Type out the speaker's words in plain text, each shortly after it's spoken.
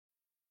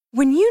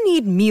When you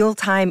need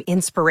mealtime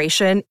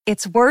inspiration,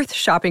 it's worth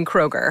shopping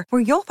Kroger,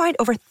 where you'll find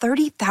over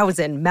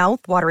 30,000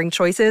 mouth-watering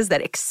choices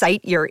that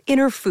excite your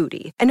inner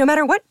foodie. And no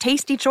matter what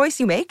tasty choice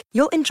you make,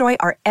 you'll enjoy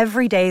our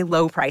everyday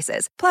low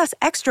prices, plus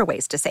extra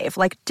ways to save,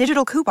 like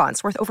digital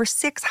coupons worth over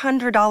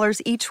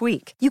 $600 each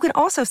week. You can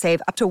also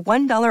save up to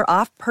 $1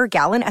 off per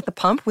gallon at the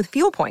pump with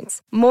fuel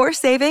points. More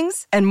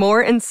savings and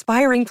more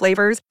inspiring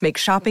flavors make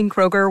shopping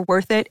Kroger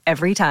worth it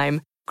every time.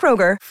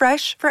 Kroger,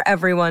 fresh for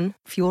everyone.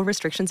 Fuel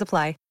restrictions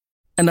apply.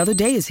 Another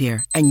day is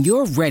here, and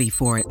you're ready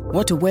for it.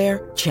 What to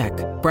wear? Check.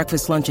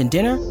 Breakfast, lunch, and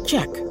dinner?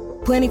 Check.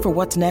 Planning for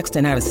what's next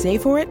and how to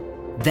save for it?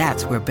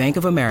 That's where Bank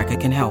of America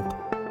can help.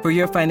 For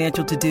your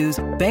financial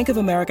to-dos, Bank of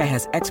America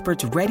has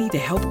experts ready to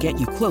help get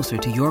you closer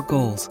to your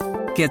goals.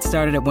 Get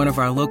started at one of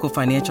our local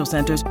financial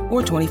centers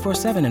or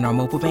 24/7 in our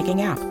mobile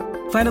banking app.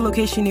 Find a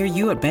location near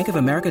you at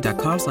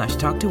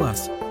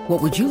bankofamerica.com/talktous.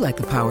 What would you like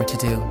the power to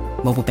do?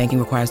 Mobile banking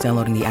requires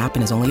downloading the app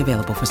and is only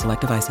available for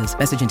select devices.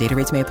 Message and data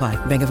rates may apply.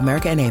 Bank of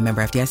America N.A.,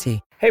 member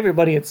FDIC. Hey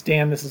everybody, it's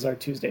Dan. This is our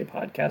Tuesday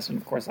podcast, and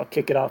of course I'll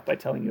kick it off by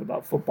telling you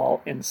about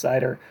Football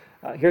Insider.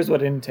 Here's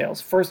what it entails.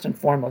 First and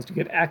foremost, you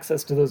get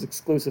access to those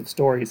exclusive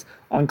stories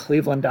on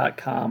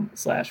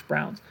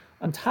cleveland.com/Browns.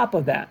 On top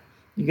of that,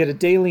 you get a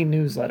daily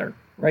newsletter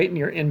right in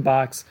your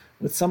inbox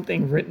with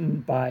something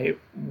written by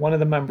one of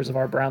the members of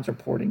our Browns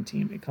reporting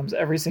team. It comes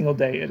every single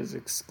day. It is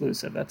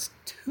exclusive. That's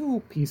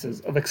 2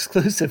 pieces of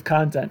exclusive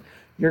content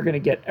you're going to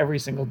get every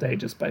single day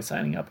just by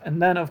signing up.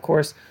 And then, of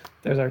course,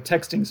 there's our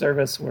texting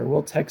service where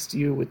we'll text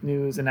you with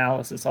news,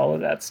 analysis, all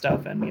of that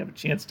stuff, and you have a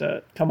chance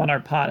to come on our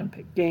pod and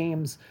pick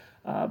games,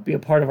 be a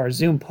part of our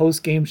Zoom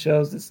post-game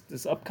shows.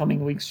 This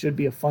upcoming week should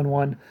be a fun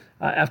one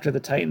after the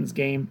Titans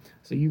game,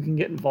 so you can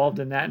get involved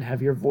in that and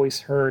have your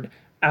voice heard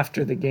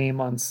after the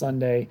game on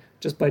Sunday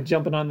just by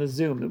jumping on the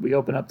Zoom that we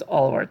open up to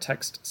all of our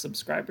text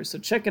subscribers. So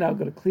check it out.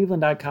 Go to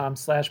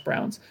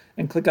cleveland.com/Browns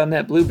and click on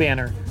that blue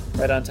banner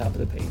right on top of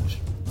the page.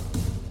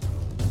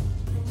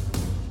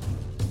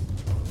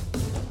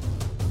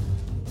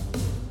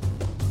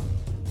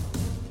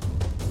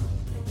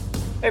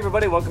 Hey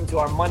everybody, welcome to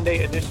our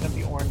Monday edition of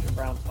the Orange and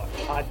Brown Talk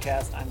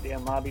podcast. I'm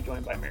Dan Labbe,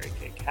 joined by Mary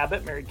Kay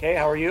Cabot. Mary Kay,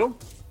 how are you?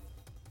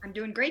 I'm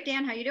doing great,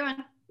 Dan. How you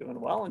doing? Doing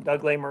well. And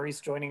Doug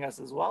Lesmerises joining us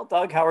as well.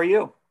 Doug, how are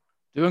you?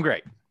 Doing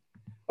great.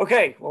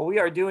 Okay, well, we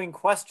are doing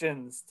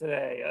questions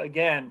today.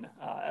 Again,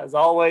 as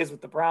always,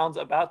 with the Browns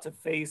about to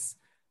face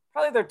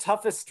probably their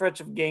toughest stretch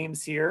of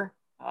games here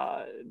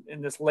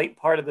in this late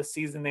part of the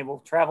season. They will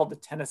travel to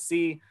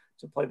Tennessee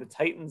to play the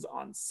Titans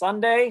on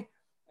Sunday.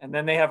 And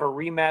then they have a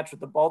rematch with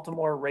the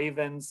Baltimore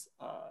Ravens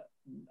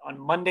on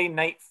Monday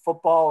Night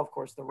Football. Of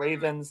course, the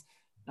Ravens,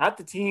 not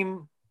the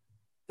team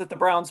that the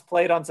Browns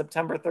played on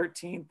September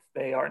 13th.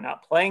 They are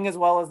not playing as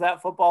well as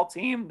that football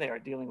team. They are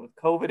dealing with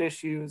COVID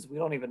issues. We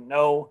don't even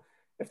know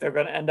if they're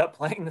going to end up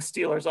playing the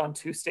Steelers on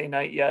Tuesday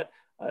night yet.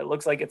 It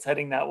looks like it's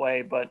heading that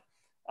way, but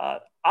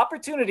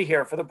opportunity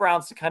here for the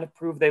Browns to kind of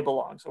prove they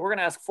belong. So we're going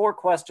to ask 4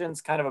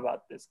 questions kind of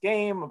about this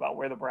game, about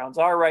where the Browns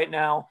are right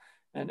now,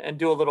 and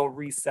do a little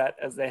reset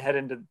as they head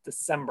into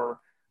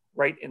December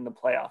right in the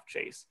playoff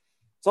chase.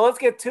 So let's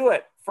get to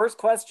it. First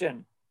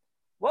question,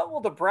 what will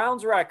the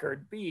Browns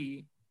record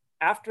be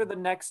after the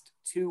next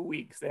 2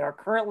 weeks? They are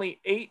currently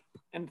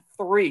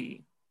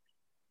 8-3.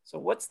 So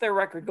what's their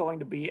record going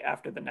to be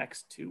after the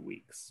next 2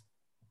 weeks?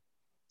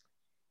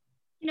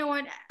 You know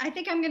what? I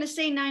think I'm going to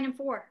say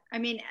 9-4. I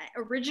mean,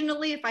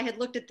 originally, if I had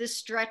looked at this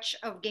stretch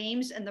of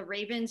games and the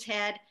Ravens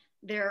had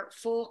their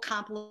full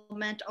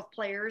complement of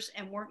players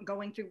and weren't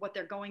going through what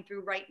they're going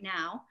through right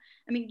now,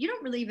 I mean, you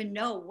don't really even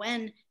know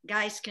when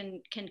guys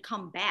can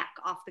come back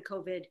off the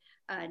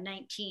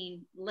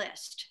COVID-19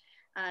 list.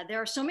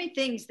 There are so many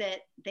things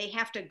that they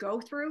have to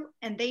go through,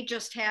 and they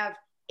just have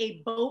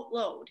a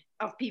boatload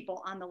of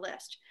people on the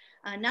list.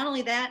 Not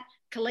only that,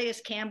 Calais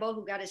Campbell,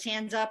 who got his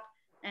hands up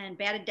and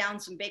batted down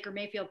some Baker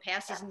Mayfield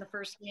passes in the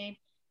first game,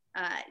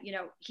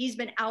 he's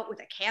been out with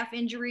a calf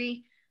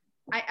injury.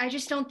 I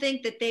just don't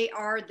think that they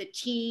are the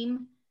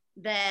team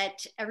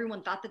that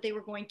everyone thought that they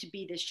were going to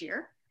be this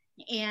year.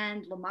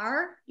 And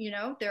Lamar,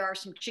 there are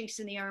some chinks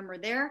in the armor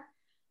there.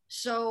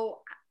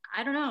 So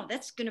I don't know.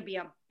 That's going to be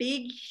a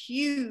big,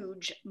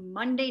 huge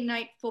Monday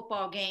Night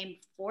Football game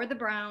for the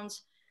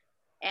Browns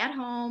at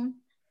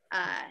home.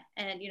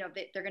 And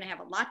they're going to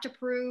have a lot to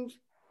prove.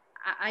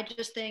 I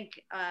just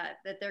think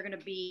that they're going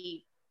to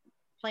be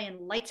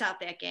playing lights out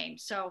that game.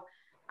 So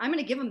I'm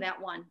going to give them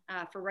that one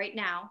for right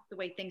now, the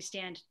way things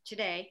stand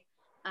today.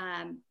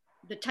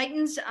 The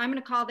Titans, I'm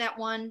going to call that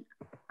one.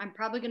 I'm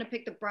probably going to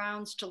pick the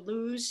Browns to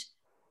lose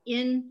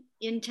in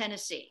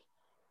Tennessee.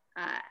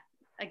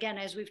 Again,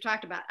 as we've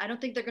talked about, I don't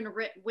think they're going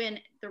to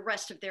win the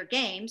rest of their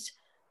games.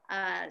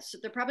 So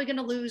they're probably going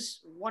to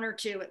lose 1 or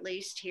 2 at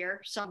least here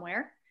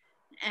somewhere.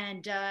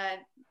 And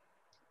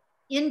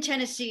in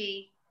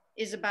Tennessee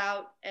is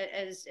about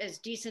as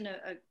decent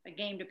a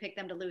game to pick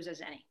them to lose as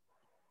any.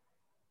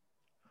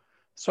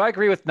 So I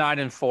agree with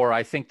 9-4.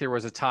 I think there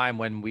was a time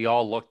when we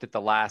all looked at the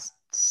last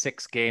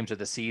 6 games of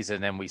the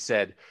season and we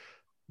said,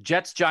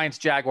 Jets, Giants,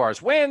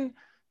 Jaguars win,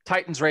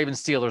 Titans,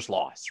 Ravens, Steelers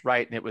lost,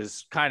 right? And it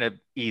was kind of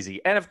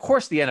easy. And of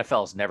course, the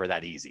NFL is never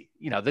that easy.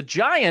 The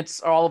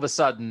Giants are all of a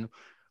sudden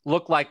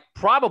look like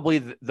probably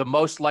the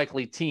most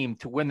likely team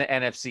to win the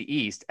NFC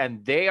East,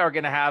 and they are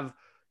going to have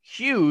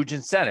huge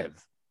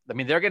incentive. I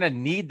mean, they're going to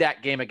need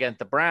that game against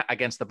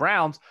the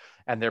Browns,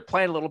 and they're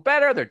playing a little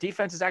better. Their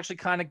defense is actually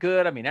kind of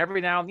good. I mean,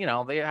 every now,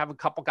 they have a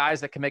couple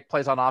guys that can make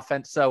plays on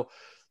offense. So,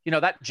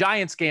 that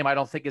Giants game I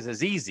don't think is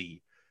as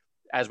easy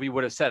as we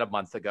would have said a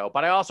month ago.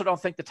 But I also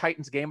don't think the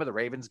Titans game or the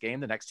Ravens game,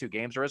 the next two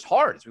games, are as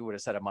hard as we would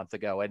have said a month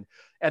ago.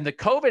 And the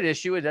COVID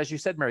issue, and as you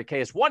said, Mary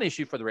Kay, is one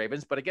issue for the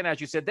Ravens. But again, as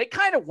you said, they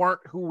kind of weren't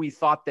who we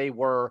thought they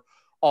were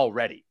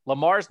already.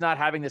 Lamar's not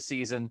having the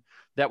season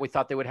that we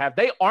thought they would have.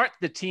 They aren't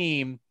the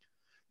team.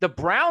 The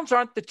Browns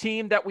aren't the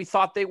team that we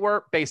thought they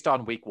were based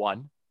on week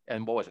one.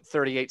 And what was it?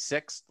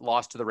 38-6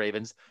 loss to the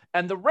Ravens.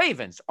 And the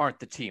Ravens aren't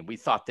the team we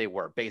thought they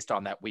were based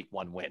on that week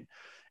one win.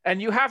 And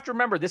you have to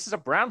remember, this is a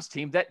Browns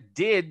team that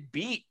did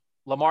beat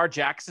Lamar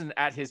Jackson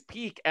at his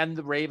peak and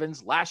the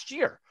Ravens last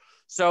year.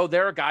 So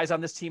there are guys on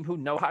this team who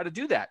know how to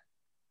do that.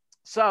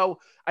 So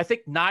I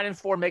think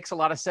 9-4 makes a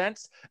lot of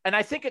sense. And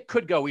I think it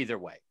could go either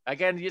way.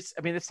 Again, this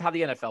is how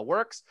the NFL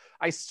works.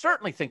 I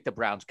certainly think the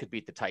Browns could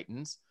beat the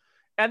Titans.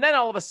 And then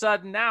all of a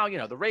sudden now,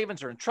 the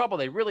Ravens are in trouble.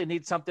 They really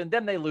need something.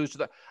 Then they lose.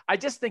 I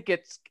just think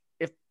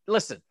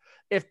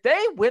if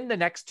they win the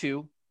next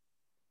two,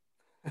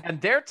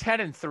 and they're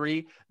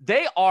 10-3,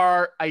 they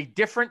are a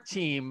different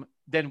team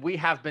than we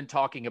have been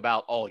talking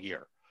about all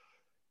year.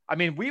 I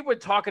mean, we were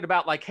talking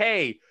about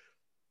hey,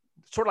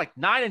 sort of like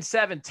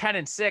 9-7,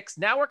 10-6.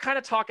 Now we're kind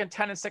of talking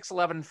 10-6,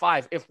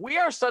 11-5. If we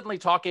are suddenly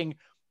talking,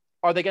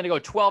 are they going to go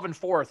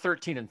 12-4 or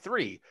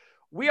 13-3?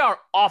 We are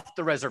off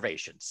the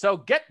reservation. So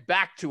get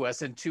back to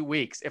us in 2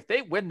 weeks. If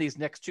they win these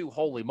next two,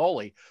 holy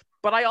moly.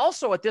 But I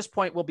also, at this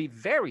point, will be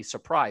very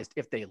surprised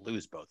if they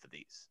lose both of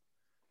these.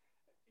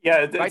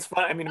 Yeah, it's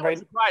fun. I mean,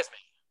 surprise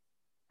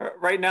me.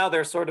 Right now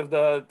they're sort of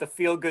the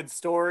feel-good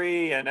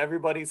story, and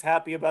everybody's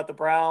happy about the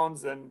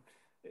Browns. And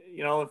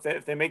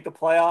if they make the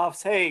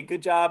playoffs, hey,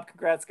 good job,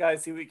 congrats,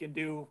 guys. See what we can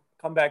do.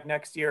 Come back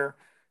next year,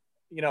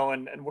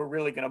 and we're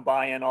really going to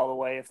buy in all the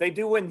way. If they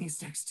do win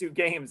these next two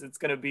games, it's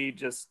going to be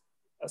just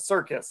a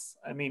circus.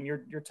 I mean,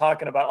 you're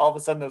talking about all of a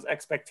sudden those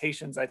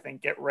expectations, I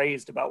think, get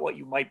raised about what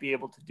you might be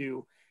able to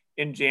do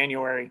in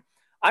January.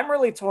 I'm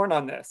really torn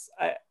on this.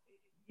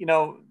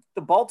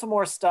 The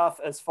Baltimore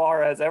stuff, as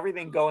far as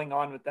everything going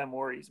on with them,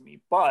 worries me.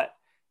 But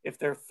if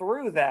they're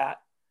through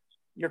that,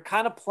 you're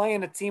kind of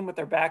playing a team with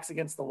their backs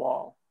against the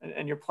wall,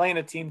 and you're playing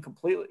a team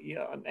completely,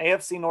 an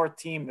AFC North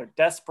team. They're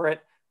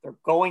desperate. They're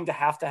going to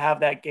have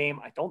that game.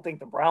 I don't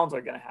think the Browns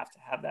are going to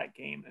have that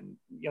game. And,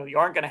 you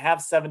aren't going to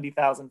have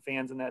 70,000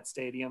 fans in that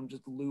stadium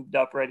just lubed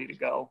up, ready to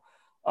go.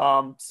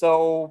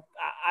 So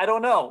I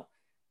don't know.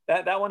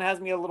 That one has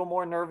me a little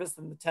more nervous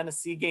than the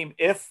Tennessee game.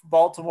 If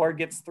Baltimore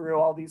gets through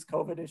all these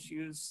COVID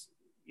issues,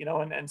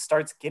 and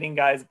starts getting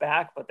guys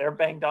back, but they're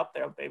banged up.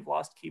 They've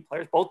lost key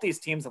players. Both these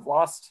teams have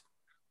lost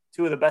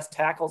two of the best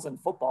tackles in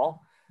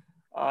football,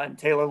 and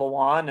Taylor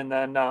Lewan. And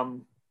then,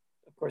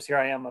 of course, here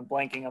I am. I'm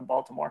blanking on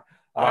Baltimore.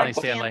 Ronnie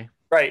Stanley.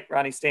 Right,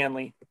 Ronnie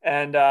Stanley.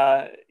 And,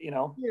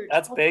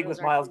 that's big with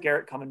Myles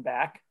Garrett coming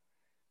back.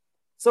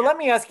 So let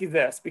me ask you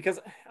this, because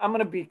I'm going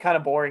to be kind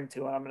of boring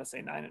too, and I'm going to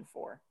say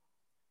 9-4.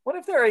 What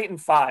if they're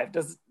 8-5?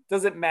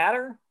 Does it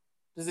matter?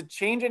 Does it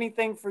change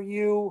anything for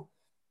you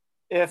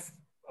if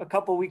a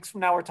couple of weeks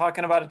from now we're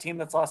talking about a team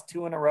that's lost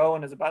two in a row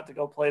and is about to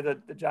go play the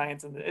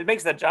Giants? And it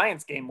makes that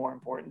Giants game more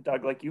important,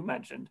 Doug, like you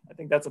mentioned. I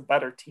think that's a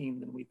better team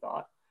than we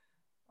thought.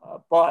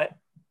 But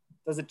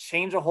does it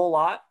change a whole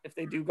lot if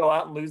they do go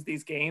out and lose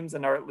these games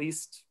and are at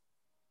least,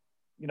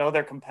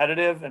 they're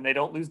competitive and they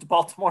don't lose to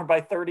Baltimore by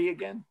 30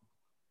 again?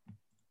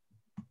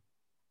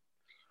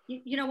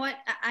 You know what?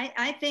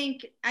 I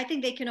think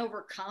they can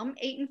overcome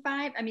 8-5.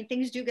 I mean,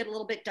 things do get a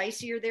little bit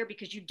dicier there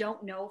because you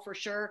don't know for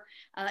sure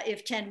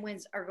if 10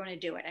 wins are going to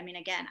do it. I mean,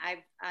 again,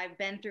 I've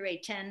been through a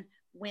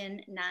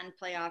 10-win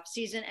non-playoff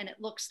season, and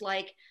it looks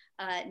like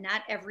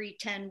not every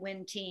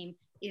 10-win team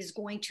is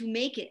going to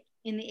make it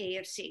in the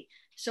AFC.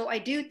 So I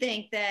do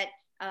think that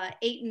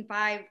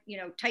 8-5,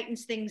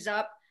 tightens things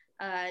up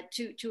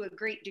to a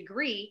great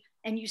degree,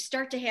 and you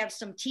start to have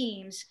some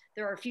teams.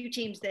 There are a few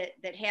teams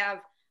that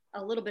have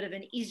a little bit of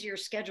an easier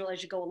schedule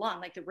as you go along,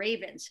 like the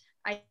Ravens.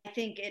 I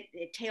think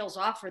it tails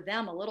off for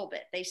them a little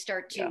bit. They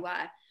start to,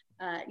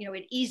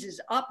 it eases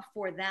up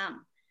for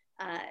them.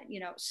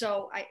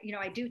 So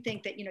I do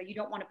think that, you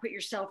don't want to put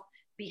yourself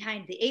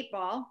behind the 8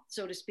 ball,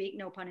 so to speak,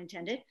 no pun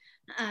intended.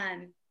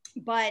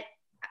 But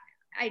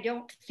I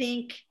don't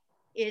think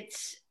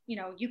it's,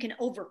 you can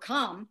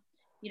overcome,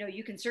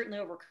 you can certainly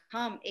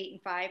overcome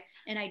 8-5.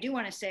 And I do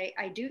want to say,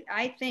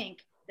 I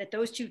think that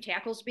those two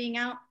tackles being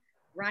out,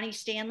 Ronnie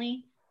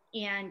Stanley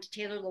and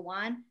Taylor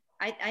Lewan,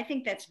 I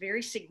think that's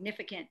very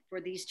significant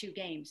for these two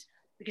games,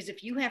 because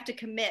if you have to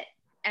commit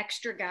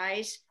extra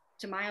guys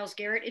to Myles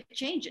Garrett, it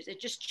changes.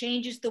 It just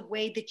changes the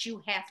way that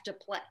you have to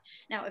play.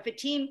 Now,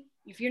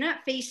 if you're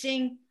not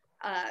facing,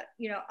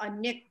 a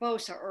Nick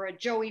Bosa or a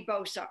Joey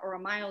Bosa or a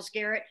Myles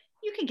Garrett,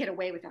 you can get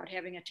away without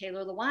having a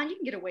Taylor Lewan. You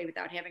can get away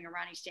without having a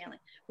Ronnie Stanley.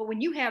 But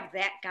when you have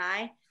that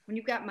guy, when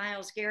you've got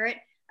Myles Garrett,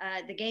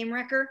 the game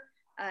wrecker,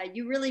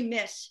 you really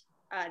miss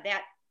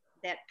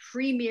that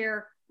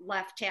premier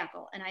left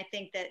tackle. And I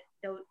think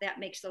that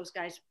makes those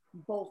guys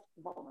both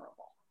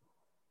vulnerable.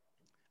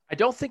 I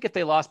don't think if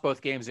they lost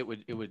both games, it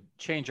would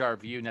change our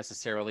view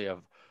necessarily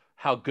of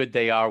how good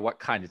they are, what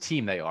kind of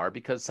team they are,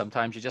 because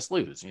sometimes you just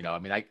lose. I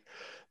mean,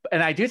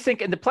 I do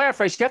think in the playoff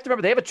race, you have to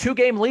remember they have a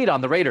 2-game lead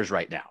on the Raiders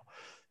right now.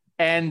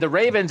 And the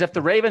Ravens,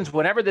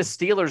 whenever this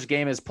Steelers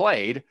game is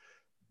played,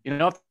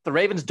 if the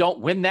Ravens don't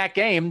win that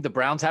game, the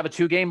Browns have a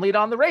 2-game lead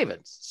on the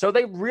Ravens. So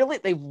they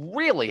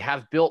really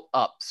have built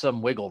up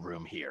some wiggle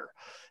room here.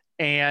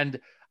 And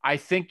I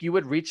think you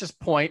would reach this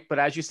point, but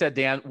as you said,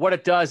 Dan, what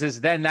it does is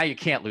then now you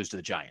can't lose to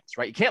the Giants,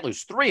 right? You can't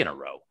lose 3 in a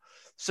row.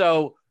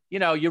 So,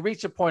 you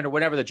reach a point or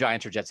whatever the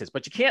Giants or Jets is,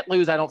 but you can't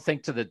lose, I don't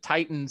think, to the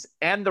Titans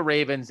and the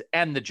Ravens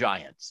and the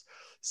Giants.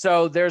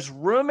 So there's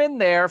room in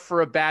there for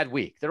a bad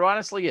week. There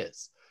honestly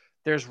is.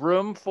 There's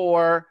room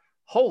for,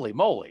 holy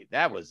moly,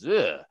 that was,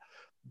 ugh.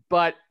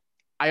 But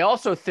I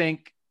also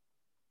think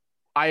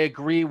I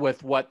agree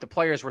with what the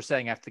players were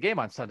saying after the game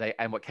on Sunday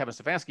and what Kevin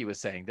Stefanski was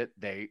saying, that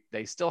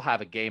they still have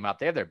a game out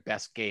there, their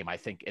best game, I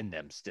think, in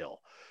them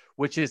still,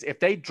 which is if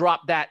they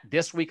drop that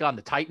this week on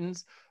the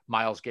Titans,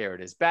 Myles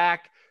Garrett is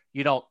back.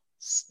 You don't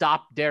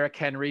stop Derrick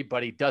Henry,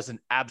 but he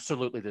doesn't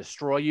absolutely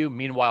destroy you.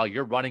 Meanwhile,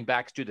 your running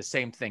backs do the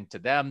same thing to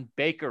them.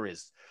 Baker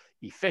is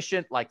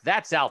efficient. Like,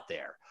 that's out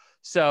there.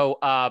 So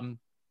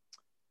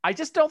I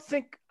just don't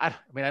think, I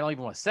don't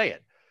even want to say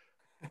it.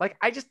 Like,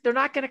 they're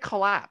not going to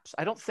collapse.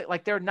 I don't think,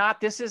 like,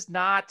 this is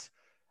not,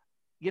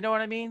 you know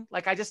what I mean?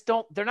 Like,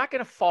 they're not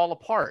going to fall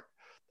apart.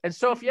 And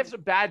so if you have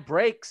some bad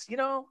breaks, you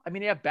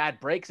have bad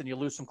breaks and you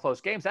lose some close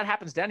games, that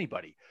happens to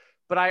anybody.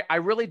 But I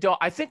really don't.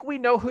 I think we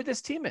know who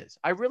this team is.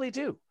 I really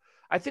do.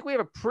 I think we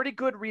have a pretty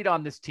good read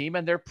on this team,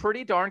 and they're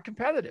pretty darn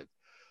competitive.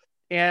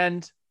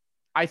 And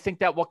I think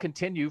that will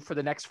continue for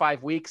the next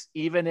 5 weeks,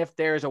 even if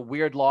there's a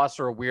weird loss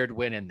or a weird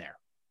win in there.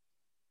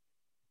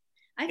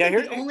 I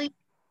think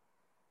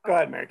Go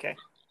ahead, Mary Kay.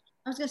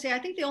 I was going to say, I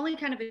think the only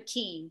kind of a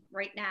team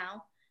right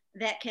now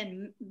that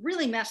can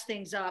really mess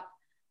things up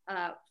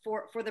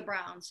for the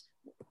Browns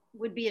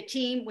would be a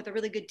team with a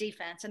really good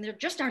defense. And there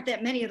just aren't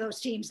that many of those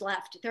teams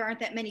left. There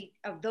aren't that many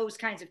of those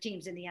kinds of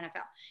teams in the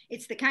NFL.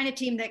 It's the kind of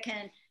team that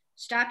can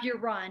stop your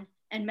run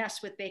and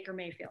mess with Baker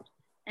Mayfield.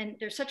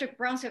 And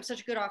Browns have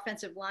such a good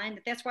offensive line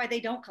that's why they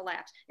don't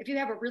collapse. If you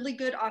have a really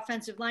good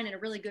offensive line and a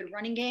really good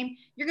running game,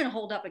 you're going to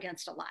hold up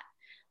against a lot.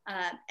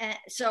 And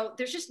so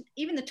there's just,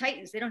 even the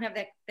Titans, they don't have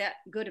that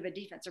good of a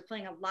defense. They're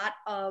playing a lot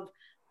of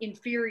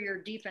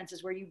inferior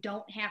defenses where you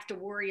don't have to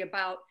worry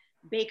about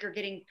Baker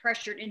getting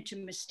pressured into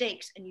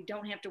mistakes, and you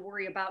don't have to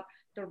worry about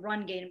the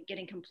run game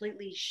getting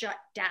completely shut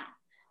down.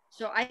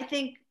 So I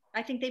think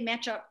they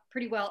match up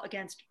pretty well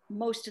against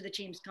most of the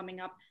teams coming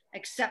up,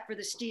 except for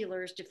the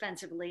Steelers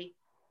defensively.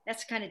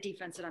 That's the kind of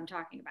defense that I'm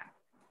talking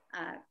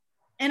about.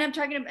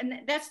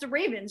 And that's the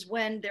Ravens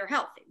when they're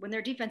healthy. When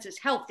their defense is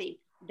healthy,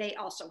 they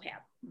also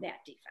have that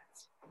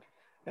defense.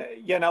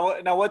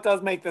 Now what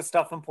does make this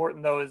stuff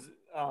important, though, is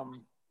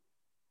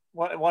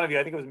one of you,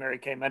 I think it was Mary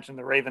Kay, mentioned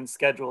the Ravens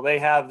schedule.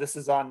 This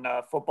is on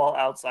Football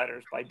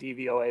Outsiders by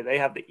DVOA. They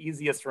have the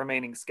easiest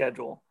remaining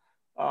schedule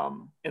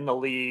in the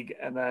league.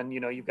 And then,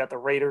 you've got the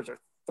Raiders are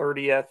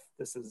 30th.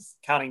 This is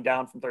counting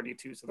down from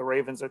 32. So the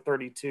Ravens are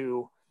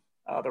 32.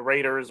 The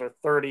Raiders are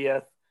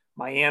 30th.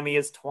 Miami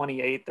is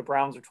 28th. The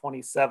Browns are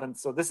 27th.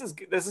 So this is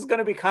going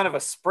to be kind of a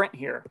sprint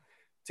here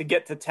to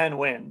get to 10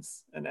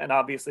 wins. And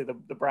obviously the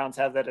Browns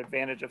have that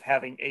advantage of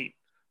having 8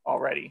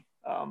 already.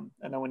 And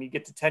then when you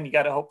get to 10, you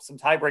got to hope some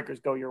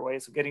tiebreakers go your way.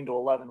 So getting to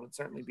 11 would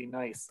certainly be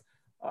nice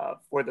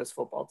for this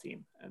football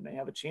team. And they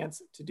have a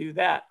chance to do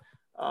that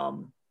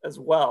as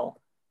well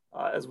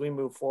as we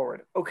move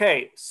forward.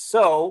 Okay,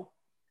 so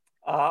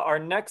our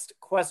next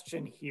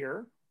question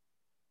here,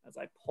 as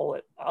I pull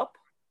it up,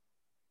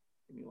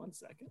 give me 1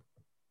 second.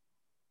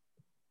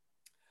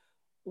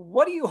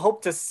 What do you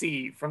hope to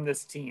see from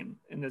this team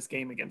in this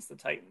game against the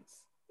Titans?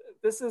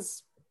 This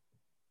is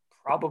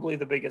probably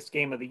the biggest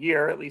game of the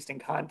year, at least in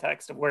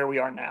context of where we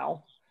are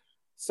now.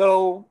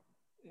 So,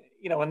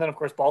 and then of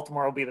course,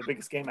 Baltimore will be the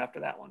biggest game after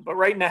that one. But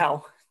right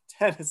now,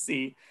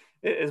 Tennessee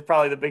is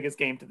probably the biggest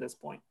game to this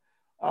point.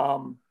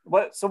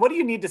 What do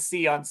you need to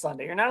see on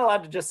Sunday? You're not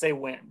allowed to just say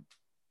win.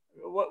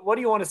 What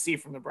do you want to see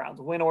from the Browns,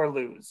 win or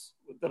lose,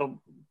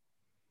 that'll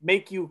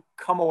make you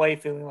come away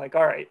feeling like,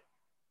 all right,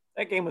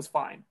 that game was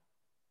fine.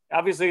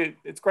 Obviously,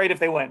 it's great if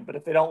they win, but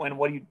if they don't win,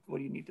 what do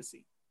you need to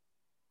see?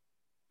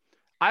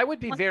 I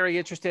would be very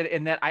interested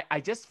in that. I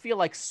just feel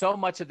like so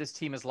much of this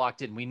team is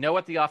locked in. We know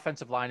what the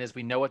offensive line is.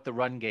 We know what the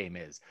run game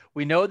is.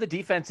 We know the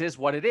defense is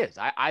what it is.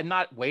 I'm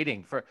not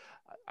waiting for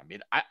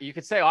 – you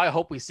could say, I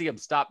hope we see him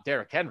stop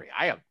Derrick Henry.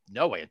 I have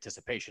no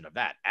anticipation of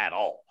that at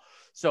all.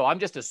 So I'm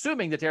just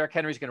assuming that Derrick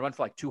Henry is going to run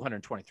for like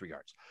 223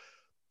 yards.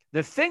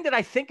 The thing that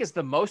I think is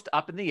the most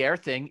up in the air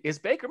thing is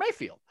Baker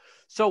Mayfield.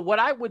 So what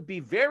I would be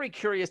very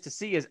curious to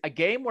see is a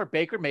game where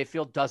Baker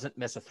Mayfield doesn't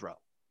miss a throw.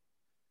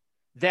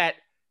 That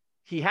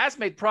he has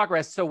made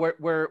progress. So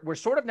we're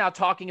sort of now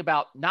talking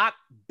about not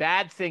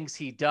bad things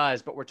he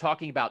does, but we're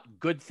talking about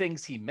good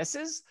things he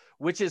misses,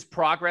 which is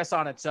progress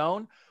on its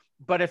own.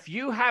 But if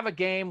you have a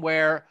game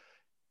where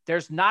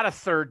there's not a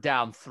third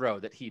down throw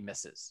that he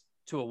misses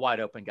to a wide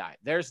open guy,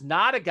 there's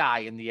not a guy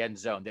in the end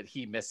zone that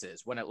he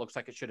misses when it looks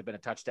like it should have been a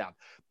touchdown,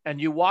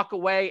 and you walk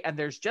away and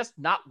there's just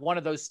not one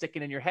of those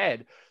sticking in your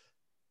head,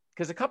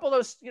 because a couple of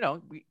those,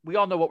 we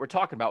all know what we're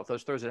talking about with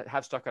those throws that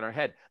have stuck in our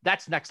head.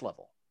 That's next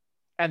level.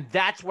 And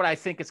that's what I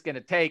think it's going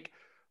to take.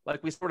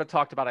 Like we sort of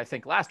talked about, I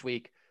think last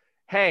week,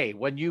 hey,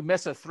 when you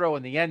miss a throw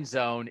in the end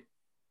zone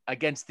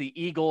against the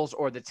Eagles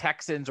or the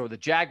Texans or the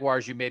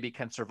Jaguars, you maybe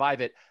can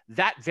survive it.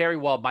 That very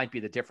well might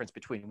be the difference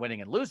between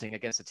winning and losing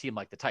against a team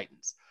like the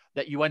Titans,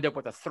 that you end up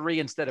with a 3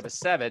 instead of a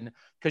 7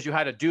 because you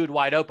had a dude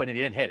wide open and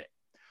he didn't hit it.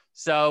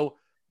 So,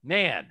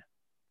 man,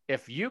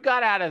 if you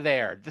got out of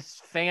there, this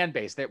fan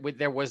base,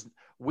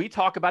 we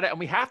talk about it and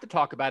we have to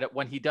talk about it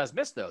when he does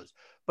miss those.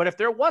 But if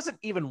there wasn't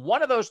even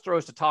one of those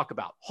throws to talk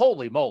about,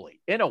 holy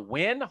moly, in a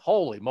win,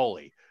 holy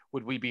moly,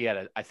 would we be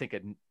at I think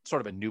a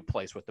sort of a new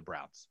place with the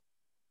Browns.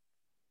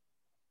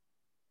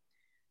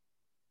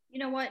 You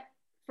know what?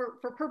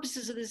 For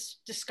purposes of this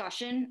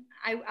discussion,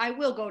 I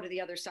will go to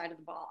the other side of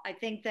the ball. I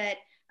think that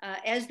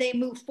as they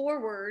move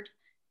forward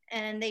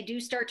and they do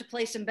start to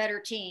play some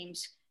better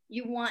teams,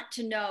 you want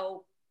to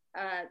know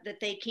that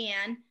they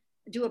can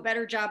do a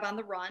better job on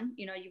the run.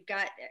 You've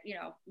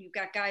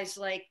got guys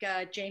like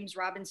James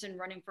Robinson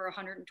running for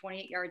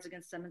 128 yards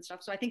against them and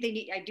stuff. So I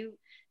do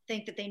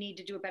think that they need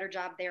to do a better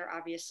job there,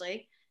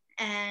 obviously.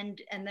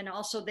 And then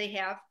also they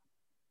have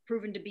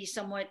proven to be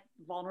somewhat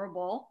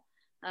vulnerable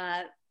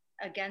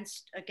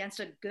against a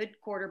good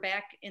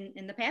quarterback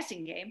in the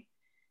passing game.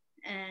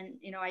 And,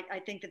 I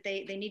think that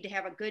they need to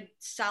have a good,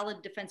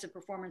 solid defensive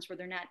performance where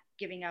they're not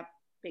giving up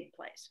big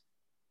plays.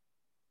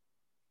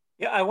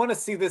 Yeah, I want to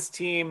see this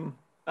team.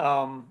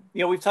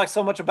 We've talked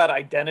so much about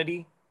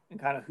identity and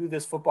kind of who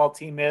this football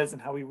team is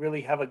and how we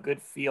really have a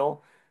good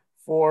feel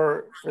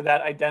for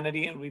that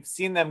identity. And we've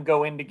seen them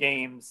go into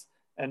games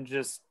and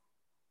just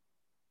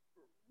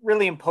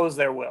really impose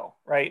their will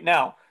right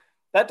now.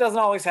 That doesn't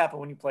always happen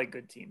when you play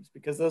good teams,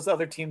 because those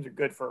other teams are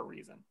good for a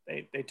reason.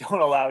 They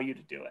don't allow you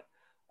to do it.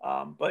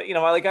 But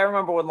I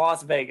remember when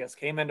Las Vegas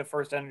came into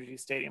First Energy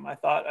Stadium,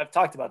 I've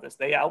talked about this.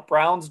 They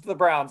out-Brownsed the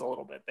Browns a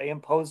little bit. They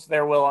imposed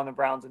their will on the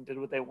Browns and did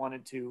what they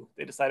wanted to.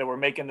 They decided we're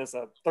making this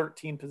a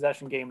 13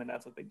 possession game, and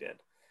that's what they did.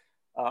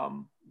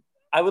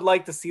 I would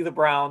like to see the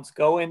Browns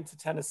go into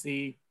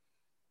Tennessee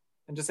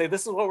and just say,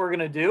 this is what we're going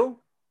to do.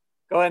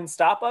 Go ahead and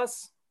stop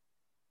us,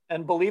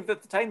 and believe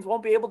that the Titans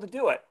won't be able to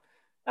do it.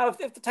 Now,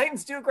 if the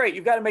Titans do great,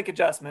 you've got to make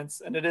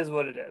adjustments, and it is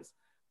what it is.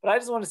 But I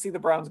just want to see the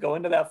Browns go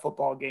into that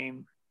football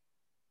game,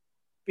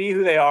 be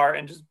who they are,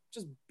 and just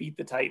beat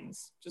the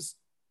Titans. Just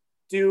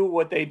do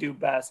what they do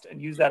best and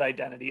use that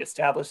identity,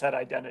 establish that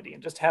identity,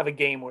 and just have a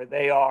game where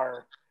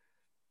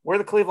we're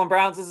the Cleveland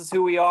Browns, this is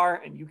who we are,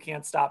 and you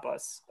can't stop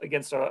us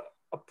against a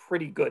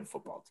pretty good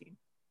football team.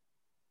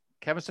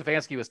 Kevin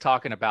Stefanski was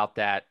talking about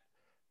that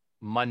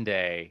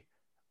Monday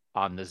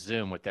on the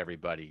Zoom with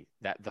everybody,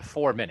 that the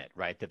 4-minute,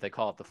 right? That they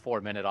call it the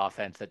 4-minute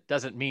offense. That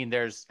doesn't mean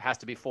has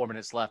to be 4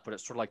 minutes left, but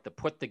it's sort of like the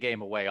put the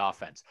game away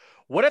offense.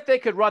 What if they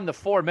could run the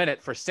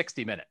 4-minute for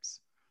 60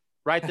 minutes,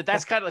 right?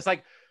 That's kind of, it's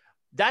like,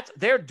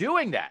 they're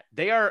doing that.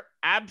 They are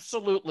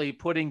absolutely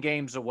putting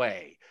games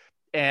away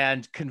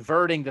and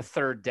converting the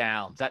third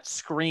down. That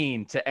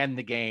screen to end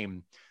the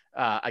game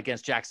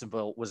against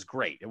Jacksonville was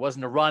great. It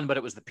wasn't a run, but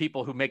it was the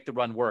people who make the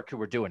run work who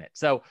were doing it.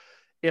 So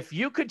if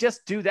you could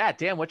just do that,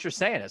 Dan, what you're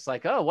saying, it's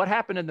like, oh, what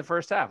happened in the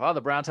first half? Oh,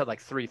 the Browns had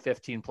like 3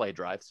 15-play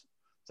drives.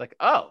 It's like,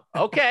 oh,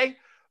 okay,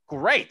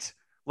 great.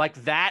 Like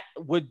that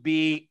would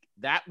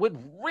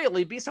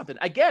really be something,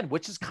 again,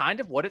 which is kind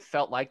of what it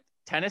felt like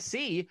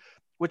Tennessee,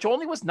 which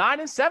only was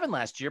 9-7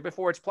 last year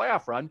before its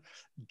playoff run.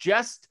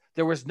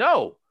 There was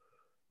no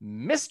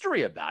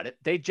mystery about it.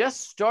 They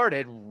just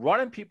started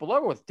running people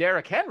over with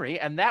Derrick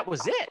Henry, and that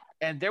was it.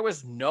 And there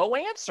was no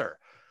answer.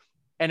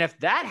 And if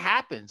that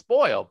happens,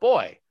 boy, oh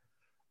boy,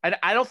 and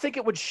I don't think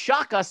it would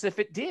shock us if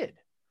it did,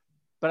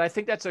 but I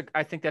think that's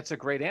a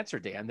great answer,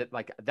 Dan.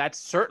 That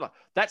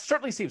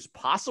certainly seems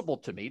possible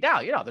to me.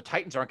 Now, the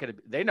Titans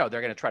they know they're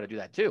going to try to do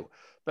that too,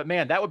 but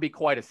man, that would be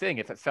quite a thing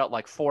if it felt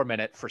like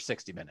 4-minute for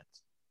 60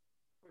 minutes.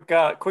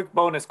 Quick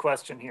bonus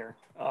question here.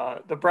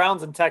 The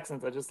Browns and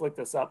Texans, I just looked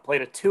this up,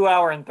 played a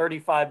 2-hour and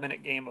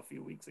 35-minute game a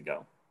few weeks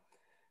ago.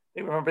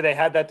 Remember they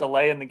had that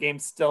delay and the game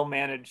still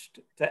managed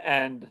to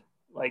end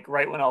like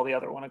right when all the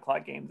other 1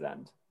 o'clock games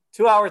end.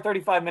 2-hour,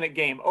 35-minute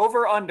game,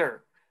 over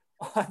under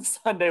on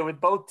Sunday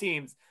with both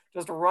teams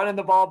just running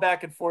the ball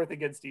back and forth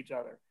against each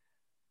other.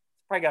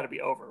 It's probably got to be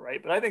over, right?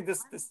 But I think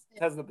this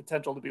has the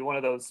potential to be one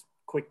of those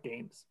quick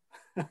games.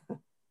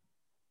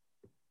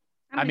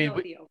 I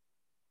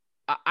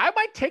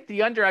might take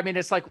the under. I mean,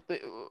 it's like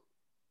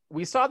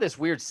we saw this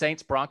weird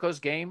Saints-Broncos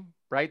game,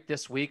 right,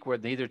 this week where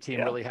neither team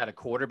really had a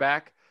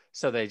quarterback,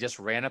 so they just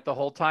ran it the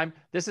whole time.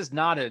 This is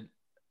not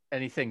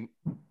anything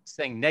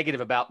saying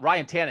negative about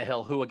Ryan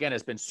Tannehill, who again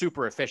has been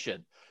super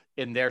efficient.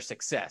 in their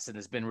success and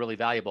has been really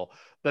valuable.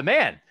 But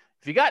man,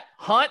 if you got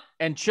Hunt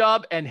and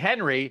Chubb and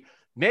Henry,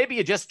 maybe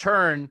you just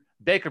turn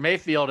Baker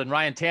Mayfield and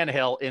Ryan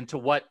Tannehill into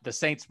what the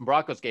Saints and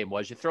Broncos game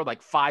was. You throw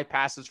like 5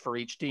 passes for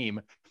each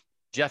team,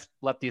 just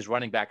let these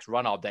running backs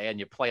run all day, and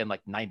you play in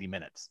like 90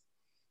 minutes.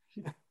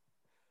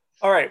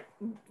 All right.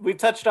 We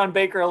touched on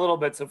Baker a little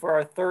bit. So for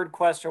our third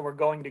question, we're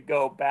going to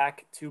go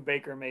back to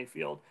Baker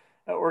Mayfield.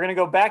 We're going to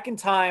go back in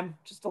time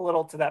just a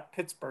little to that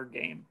Pittsburgh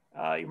game.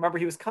 You remember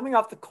he was coming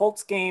off the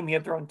Colts game. He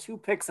had thrown 2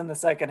 picks in the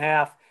second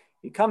half.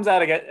 He comes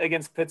out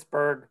against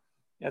Pittsburgh.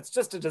 It's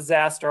just a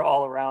disaster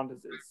all around.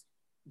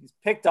 He's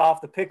picked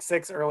off the pick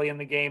 6 early in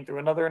the game, threw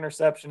another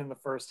interception in the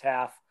first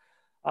half,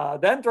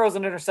 then throws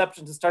an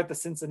interception to start the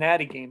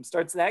Cincinnati game,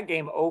 starts that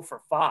game 0 for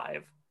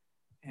 5.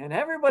 And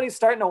everybody's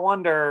starting to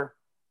wonder,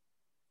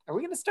 are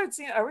we going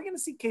to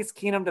see Case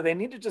Keenum? Do they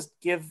need to just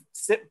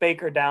sit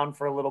Baker down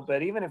for a little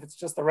bit, even if it's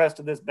just the rest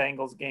of this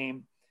Bengals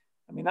game?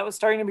 I mean, that was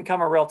starting to become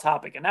a real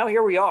topic. And now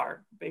here we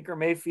are. Baker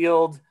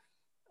Mayfield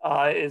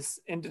is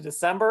into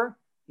December.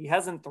 He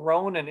hasn't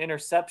thrown an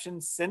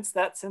interception since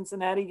that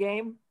Cincinnati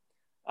game.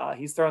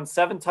 He's thrown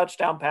 7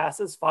 touchdown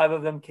passes. 5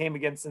 of them came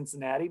against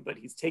Cincinnati, but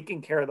he's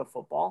taking care of the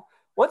football.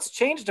 What's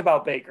changed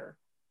about Baker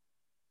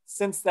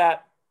since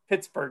that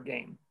Pittsburgh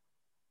game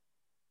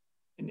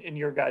in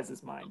your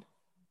guys' mind?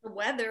 The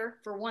weather,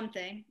 for one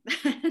thing.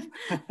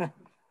 The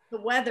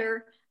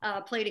weather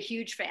played a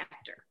huge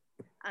factor.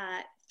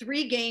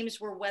 3 games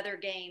were weather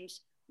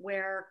games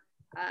where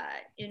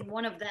in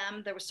one of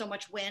them there was so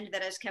much wind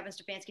that, as Kevin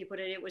Stefanski put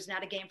it, it was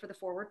not a game for the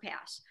forward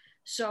pass.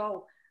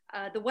 So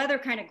the weather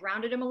kind of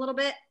grounded him a little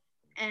bit,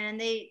 and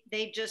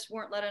they just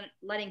weren't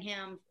letting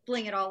him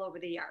fling it all over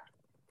the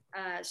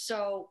yard.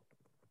 So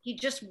he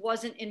just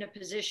wasn't in a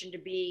position to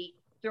be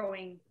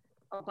throwing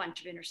a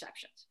bunch of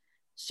interceptions.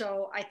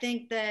 So I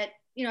think that,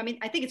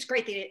 I think it's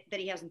great that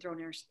he hasn't thrown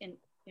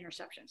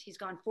interceptions. He's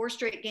gone 4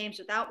 straight games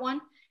without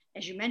one.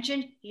 As you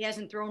mentioned, he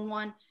hasn't thrown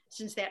one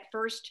since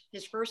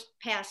his first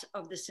pass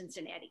of the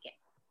Cincinnati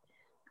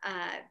game.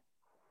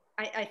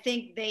 I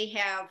think they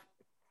have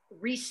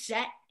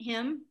reset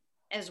him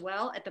as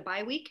well at the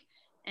bye week,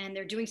 and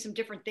they're doing some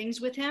different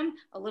things with him,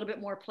 a little bit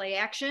more play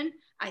action.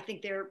 I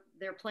think they're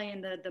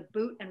playing the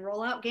boot and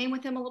rollout game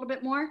with him a little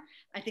bit more.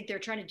 I think they're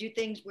trying to do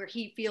things where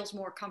he feels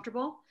more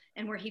comfortable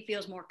and where he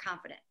feels more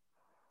confident.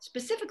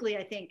 Specifically,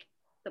 I think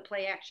the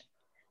play action.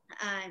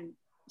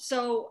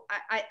 So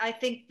I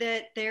think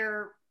that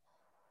they're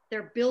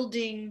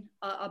building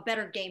a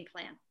better game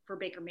plan for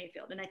Baker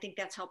Mayfield, and I think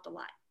that's helped a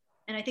lot.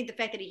 And I think the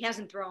fact that he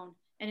hasn't thrown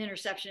an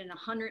interception in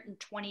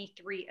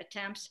 123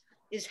 attempts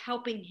is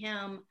helping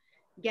him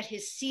get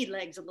his sea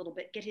legs a little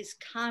bit, get his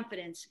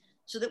confidence,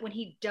 so that when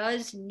he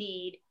does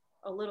need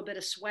a little bit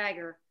of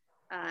swagger,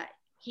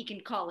 he can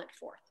call it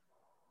forth.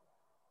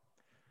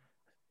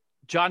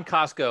 John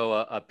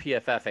Costco, a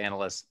PFF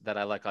analyst that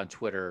I like on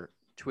Twitter,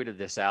 tweeted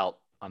this out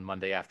on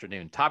Monday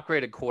afternoon. Top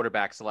graded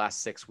quarterbacks the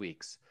last 6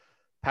 weeks.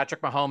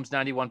 Patrick Mahomes,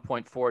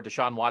 91.4,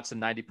 Deshaun Watson,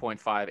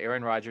 90.5,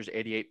 Aaron Rodgers,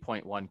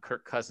 88.1,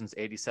 Kirk Cousins,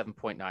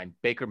 87.9,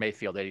 Baker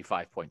Mayfield,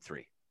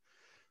 85.3.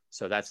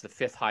 So that's the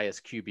 5th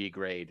highest QB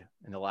grade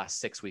in the last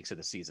 6 weeks of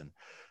the season.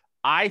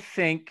 I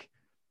think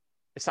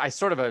I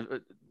sort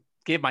of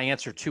gave my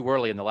answer too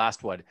early in the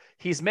last one.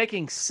 He's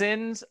making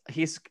sins.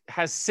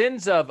 Has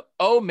sins of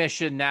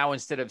omission now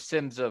instead of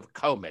sins of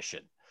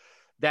commission.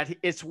 That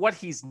it's what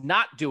he's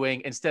not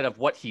doing instead of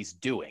what he's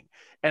doing.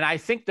 And I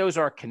think those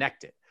are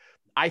connected.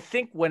 I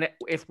think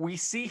if we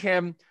see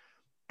him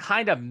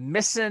kind of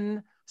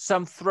missing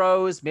some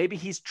throws, maybe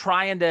he's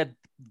trying to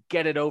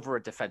get it over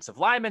a defensive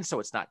lineman so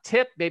it's not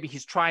tipped. Maybe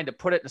he's trying to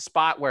put it in a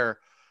spot where,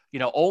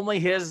 only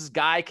his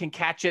guy can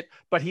catch it,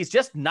 but he's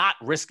just not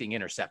risking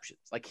interceptions.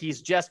 Like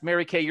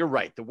Mary Kay, you're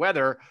right. The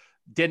weather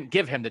didn't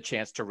give him the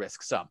chance to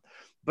risk some.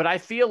 But I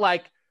feel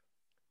like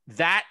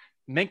that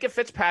Minkah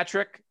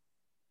Fitzpatrick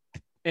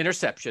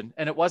interception,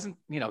 and it wasn't,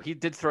 he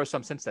did throw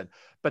some since then,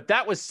 but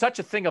that was such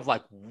a thing of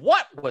like,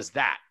 what was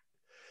that?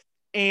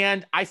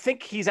 And I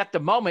think he's at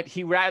the moment,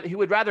 he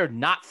would rather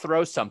not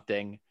throw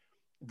something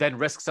than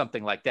risk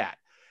something like that.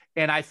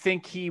 And I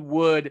think he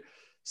would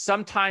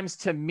sometimes,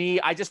 to me,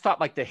 I just thought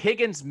like the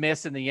Higgins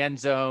miss in the end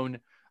zone,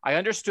 I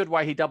understood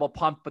why he double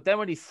pumped, but then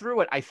when he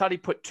threw it, I thought he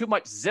put too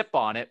much zip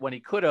on it when he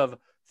could have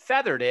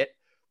feathered it,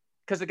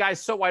 because the guy's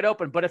so wide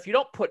open. But if you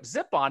don't put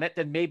zip on it,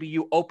 then maybe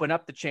you open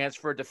up the chance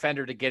for a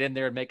defender to get in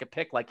there and make a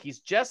pick. Like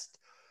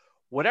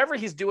whatever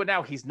he's doing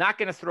now, he's not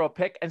going to throw a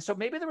pick. And so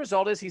maybe the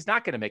result is he's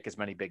not going to make as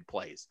many big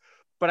plays.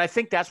 But I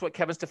think that's what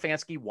Kevin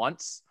Stefanski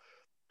wants.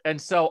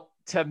 And so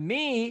to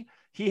me,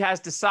 he has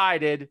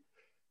decided,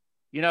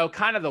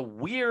 kind of the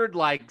weird,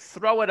 like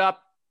throw it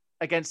up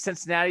against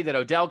Cincinnati that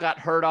Odell got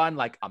hurt on.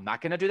 Like, I'm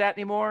not going to do that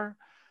anymore.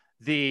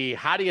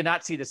 How do you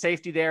not see the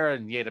safety there?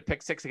 And you had a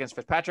pick 6 against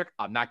Fitzpatrick.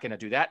 I'm not going to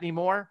do that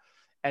anymore.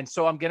 And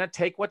so I'm going to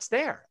take what's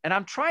there. And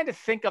I'm trying to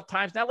think of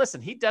times. Now,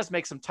 listen, he does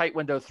make some tight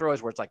window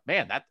throws where it's like,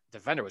 man, that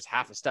defender was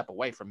half a step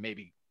away from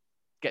maybe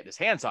getting his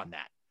hands on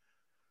that.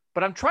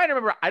 But I'm trying to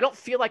remember, I don't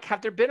feel like,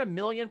 have there been a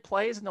million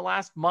plays in the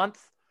last month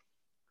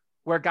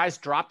where guys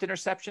dropped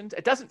interceptions?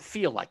 It doesn't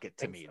feel like it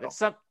to me.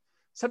 So.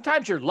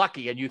 Sometimes you're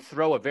lucky and you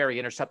throw a very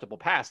interceptable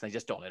pass and they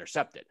just don't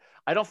intercept it.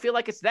 I don't feel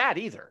like it's that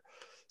either.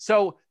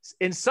 So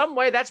in some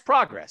way, that's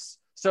progress.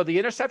 So the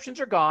interceptions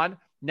are gone.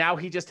 Now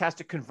he just has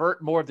to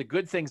convert more of the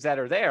good things that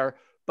are there,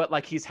 but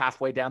like he's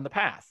halfway down the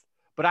path.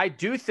 But I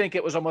do think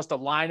it was almost a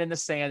line in the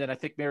sand. And I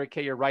think, Mary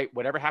Kay, you're right.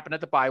 Whatever happened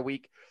at the bye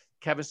week,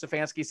 Kevin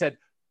Stefanski said,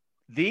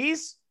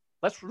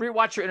 let's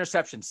rewatch your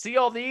interceptions. See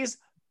all these?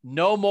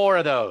 No more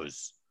of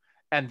those.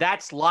 And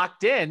that's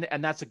locked in,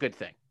 and that's a good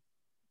thing.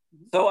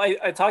 So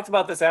I talked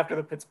about this after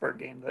the Pittsburgh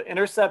game. The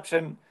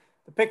interception,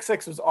 the pick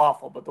six was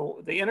awful, but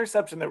the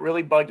interception that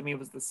really bugged me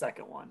was the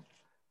second one,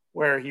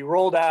 where he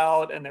rolled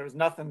out and there was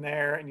nothing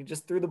there, and he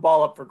just threw the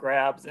ball up for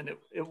grabs. And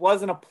it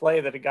wasn't a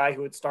play that a guy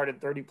who had started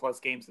 30-plus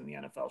games in the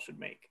NFL should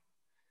make.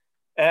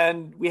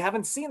 And we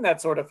haven't seen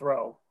that sort of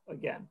throw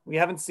again. We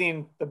haven't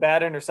seen the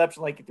bad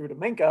interception like he threw to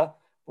Minkah,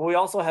 but we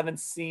also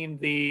haven't seen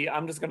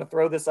I'm just going to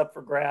throw this up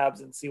for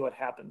grabs and see what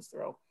happens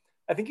throw.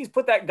 I think he's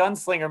put that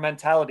gunslinger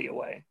mentality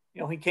away.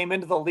 He came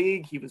into the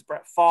league, he was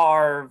Brett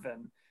Favre,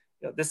 and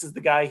this is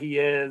the guy he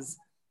is.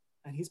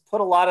 And he's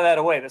put a lot of that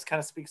away. This kind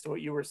of speaks to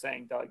what you were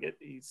saying, Doug.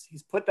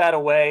 He's put that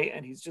away,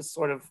 and he's just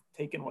sort of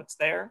taken what's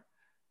there.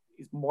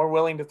 He's more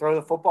willing to throw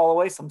the football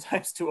away,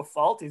 sometimes to a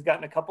fault. He's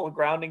gotten a couple of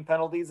grounding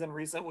penalties in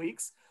recent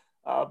weeks,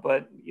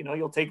 but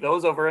you'll take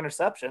those over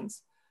interceptions.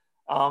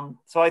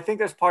 So I think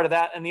there's part of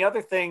that. And the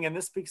other thing, and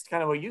this speaks to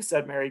kind of what you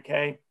said, Mary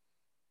Kay,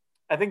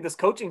 I think this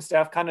coaching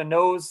staff kind of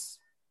knows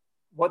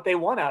what they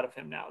want out of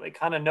him now. They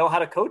kind of know how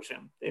to coach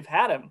him. They've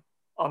had him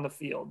on the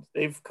field.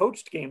 They've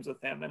coached games with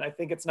him. And I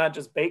think it's not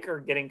just Baker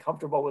getting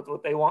comfortable with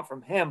what they want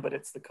from him, but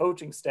it's the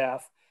coaching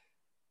staff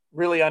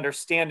really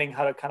understanding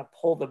how to kind of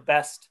pull the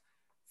best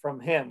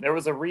from him. There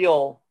was a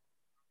reel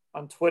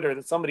on Twitter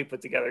that somebody put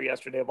together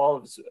yesterday of all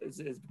of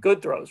his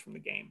good throws from the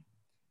game.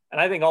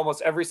 And I think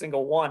almost every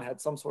single one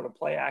had some sort of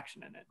play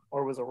action in it,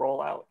 or was a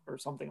rollout or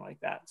something like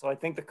that. So I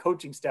think the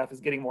coaching staff is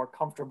getting more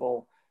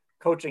comfortable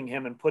coaching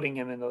him and putting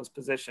him in those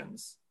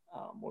positions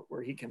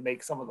where he can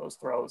make some of those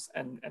throws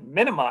and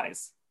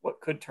minimize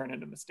what could turn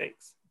into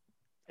mistakes.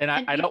 And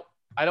I don't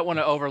want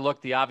to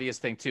overlook the obvious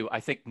thing too. I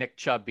think Nick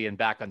Chubb being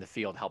back on the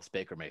field helps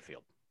Baker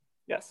Mayfield.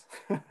 Yes.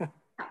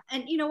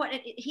 And you know what?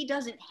 He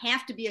doesn't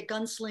have to be a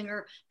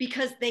gunslinger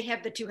because they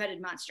have the two-headed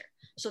monster.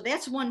 So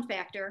that's one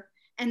factor.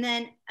 And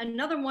then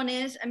another one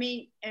is,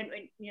 we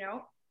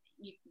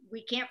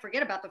can't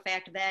forget about the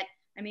fact that,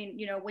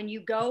 when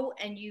you go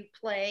and you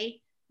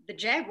play the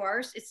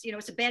Jaguars,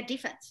 it's a bad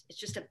defense. It's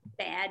just a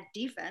bad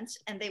defense.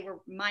 And they were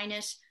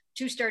minus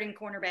 2 starting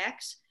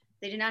cornerbacks.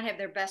 They did not have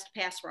their best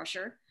pass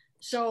rusher.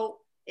 So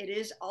it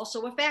is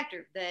also a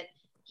factor that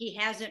he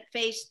hasn't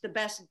faced the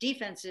best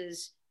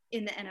defenses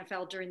in the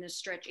NFL during this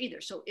stretch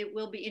either. So it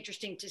will be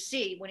interesting to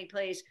see when he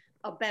plays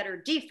a better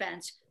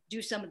defense,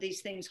 do some of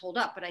these things hold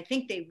up? But I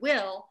think they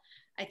will.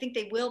 I think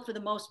they will for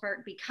the most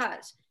part,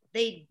 because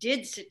they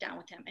did sit down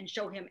with him and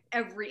show him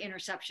every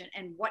interception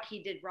and what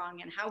he did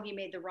wrong and how he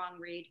made the wrong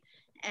read.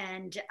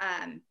 And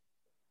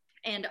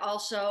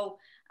also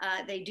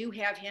they do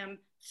have him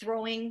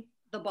throwing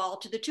the ball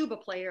to the tuba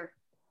player,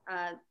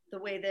 the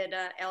way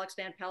that Alex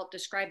Van Pelt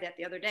described that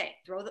the other day.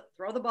 Throw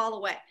the ball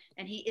away.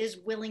 And he is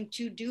willing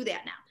to do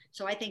that now.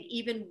 So I think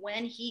even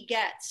when he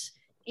gets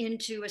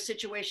into a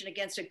situation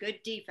against a good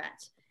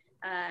defense,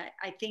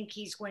 I think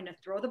he's going to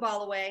throw the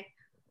ball away,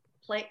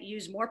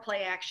 use more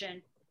play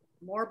action,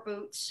 more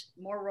boots,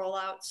 more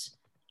rollouts,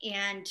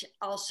 and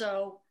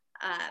also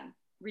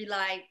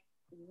rely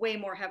way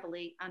more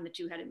heavily on the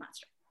two-headed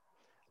monster.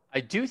 I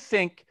do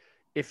think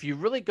if you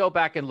really go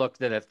back and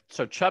look at it,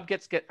 so Chubb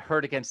get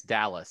hurt against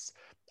Dallas.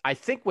 I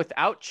think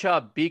without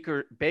Chubb,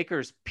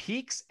 Baker's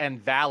peaks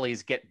and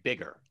valleys get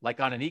bigger.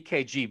 Like on an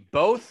EKG,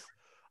 both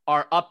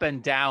are up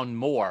and down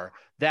more.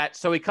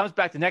 So he comes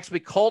back the next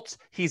week. Colts,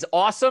 he's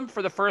awesome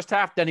for the first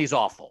half, then he's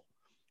awful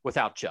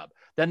without Chubb.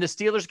 Then the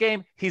Steelers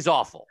game, he's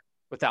awful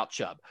without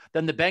Chubb.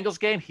 Then the Bengals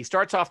game, he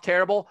starts off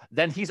terrible,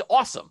 then he's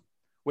awesome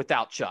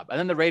without Chubb. And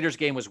then the Raiders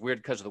game was weird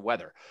because of the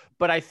weather.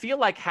 But I feel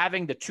like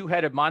having the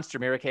two-headed monster,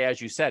 Mary Kay,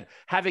 as you said,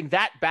 having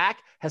that back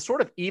has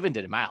sort of evened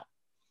him out.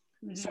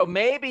 Mm-hmm. So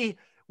maybe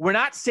we're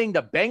not seeing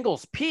the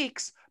Bengals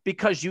peaks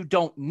because you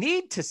don't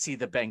need to see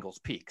the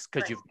Bengals peaks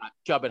because you've got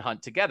Chubb and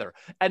Hunt together.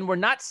 And we're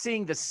not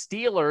seeing the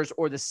Steelers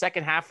or the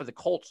second half of the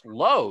Colts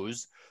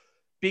lows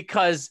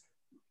because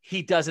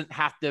he doesn't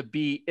have to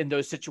be in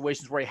those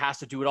situations where he has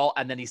to do it all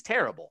and then he's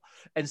terrible.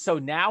 And so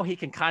now he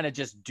can kind of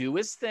just do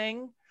his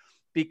thing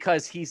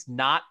because he's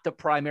not the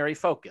primary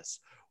focus.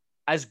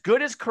 As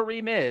good as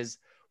Kareem is,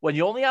 when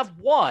you only have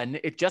one,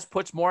 it just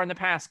puts more in the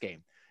pass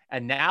game.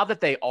 And now that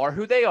they are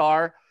who they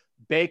are,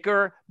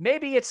 Baker,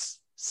 maybe it's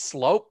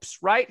slopes,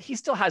 right? He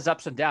still has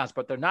ups and downs,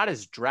 but they're not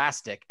as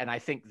drastic. And I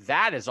think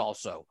that is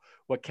also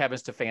what Kevin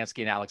Stefanski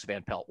and Alex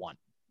Van Pelt want.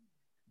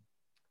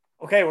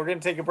 Okay, we're going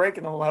to take a break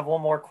and then we'll have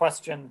one more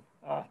question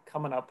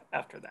coming up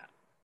after that.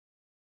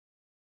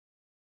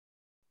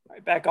 All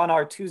right, back on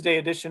our Tuesday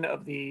edition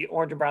of the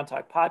Orange and Brown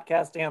Talk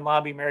podcast. Dan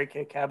Lobby, Mary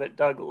Kay Cabot,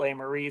 Doug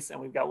Lesmerises, and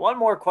we've got one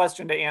more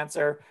question to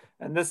answer.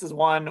 And this is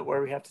one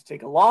where we have to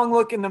take a long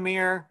look in the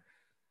mirror,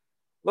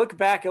 look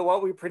back at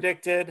what we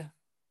predicted,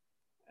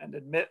 and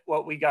admit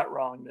what we got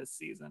wrong this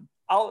season.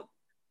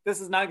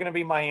 This is not going to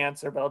be my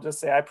answer, but I'll just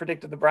say I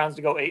predicted the Browns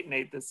to go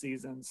 8-8 this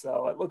season.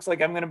 So it looks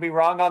like I'm going to be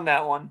wrong on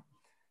that one.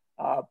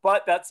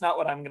 But that's not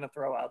what I'm going to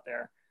throw out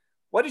there.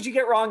 What did you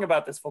get wrong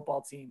about this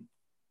football team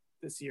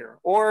this year?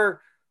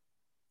 Or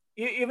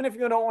even if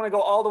you don't want to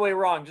go all the way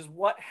wrong, just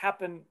what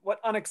happened,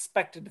 what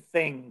unexpected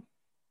thing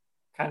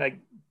kind of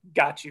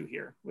got you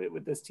here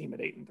with this team at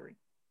 8-3? You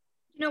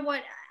know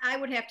what? I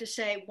would have to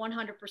say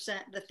 100%.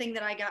 The thing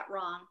that I got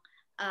wrong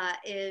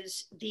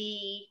is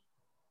the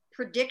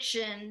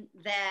prediction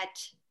that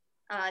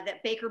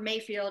that Baker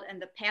Mayfield and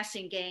the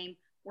passing game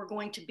were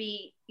going to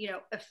be,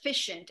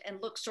 efficient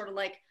and look sort of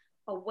like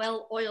a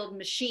well-oiled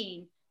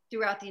machine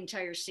throughout the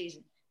entire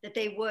season. That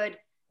they would,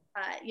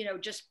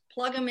 just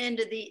plug them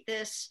into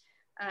this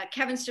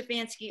Kevin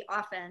Stefanski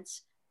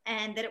offense,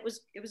 and that it was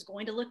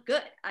going to look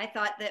good. I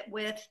thought that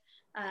with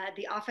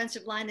the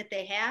offensive line that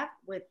they have,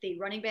 with the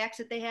running backs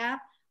that they have,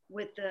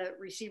 with the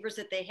receivers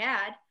that they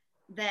had,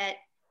 that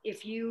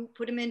if you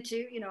put them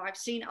into, I've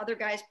seen other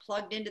guys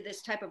plugged into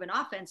this type of an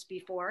offense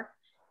before,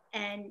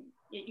 and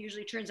it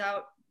usually turns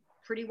out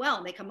pretty well.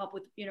 And they come up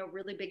with,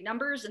 really big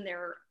numbers, and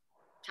they're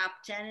top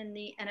 10 in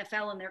the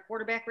NFL in their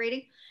quarterback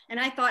rating. And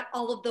I thought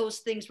all of those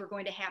things were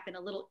going to happen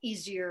a little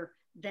easier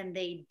than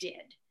they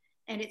did.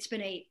 And it's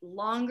been a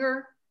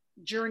longer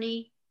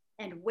journey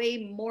and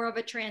way more of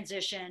a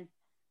transition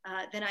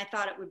than I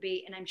thought it would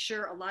be. And I'm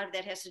sure a lot of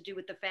that has to do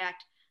with the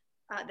fact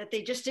that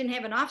they just didn't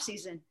have an off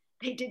season.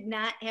 They did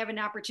not have an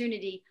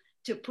opportunity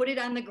to put it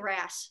on the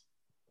grass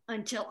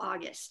until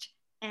August.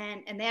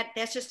 And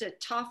that's just a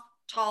tough,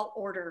 tall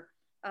order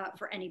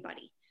for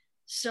anybody.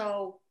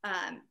 So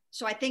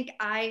I think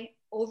I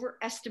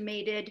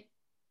overestimated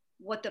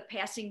what the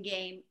passing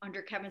game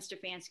under Kevin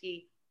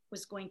Stefanski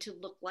was going to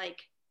look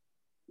like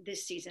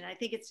this season. I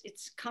think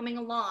it's coming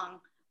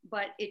along,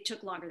 but it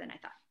took longer than I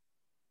thought.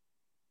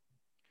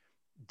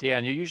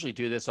 Dan, you usually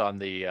do this on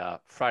the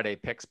Friday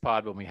Picks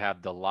Pod when we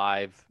have the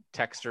live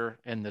texter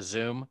in the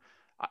Zoom.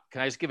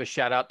 Can I just give a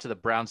shout out to the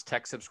Browns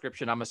tech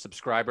subscription? I'm a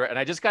subscriber, and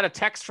I just got a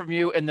text from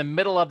you in the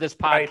middle of this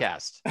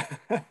podcast.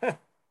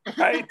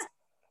 Right.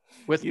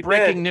 With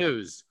breaking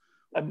news.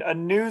 A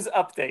news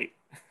update.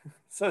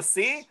 So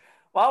see,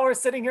 while we're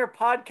sitting here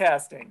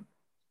podcasting.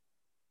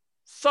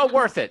 So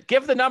worth it.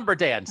 Give the number,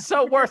 Dan.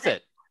 So worth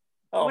it.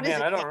 Oh,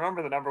 man, I don't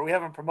remember the number. We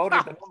haven't promoted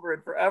the number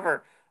in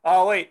forever.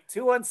 Oh, wait,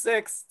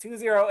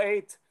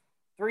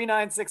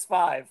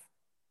 216-208-3965.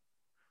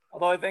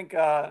 Although I think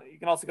you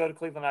can also go to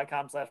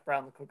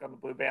cleveland.com/Browns and click on the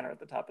blue banner at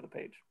the top of the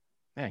page.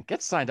 Man,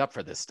 get signed up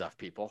for this stuff,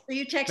 people. So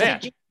you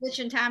texted Rich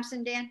and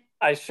Thompson, Dan?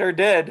 I sure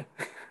did.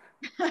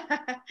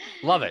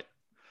 Love it.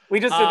 We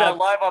just did that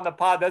live on the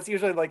pod. That's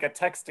usually like a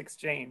text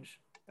exchange.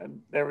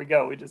 And there we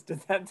go. We just did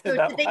that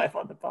live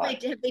on the pod.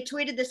 Wait, have they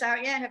tweeted this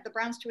out yet? Have the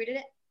Browns tweeted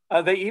it?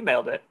 They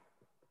emailed it.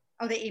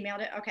 Oh, they emailed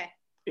it? Okay.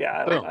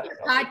 Yeah.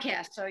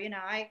 Podcast. So, I'm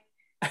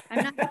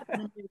not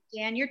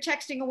Dan. You're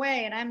texting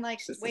away, and I'm like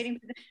waiting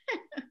for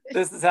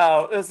This is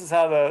how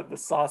the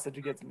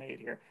sausage gets made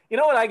here. You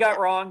know what I got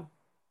wrong?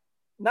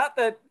 Not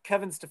that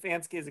Kevin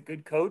Stefanski is a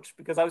good coach,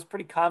 because I was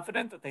pretty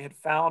confident that they had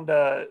found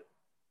a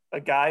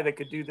guy that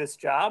could do this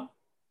job,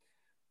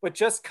 but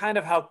just kind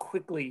of how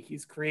quickly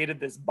he's created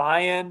this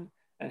buy-in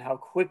and how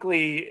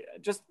quickly,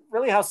 just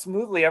really how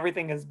smoothly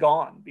everything has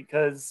gone.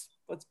 Because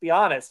let's be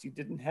honest, you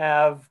didn't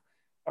have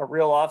a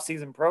real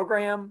off-season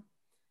program.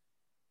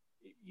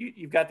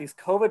 You've got these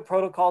COVID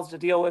protocols to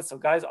deal with, so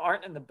guys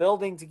aren't in the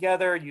building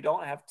together. You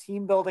don't have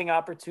team building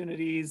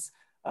opportunities.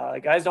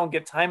 Guys don't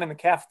get time in the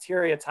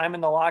cafeteria, time in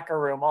the locker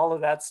room, all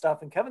of that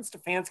stuff. And Kevin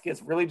Stefanski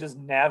has really just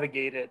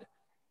navigated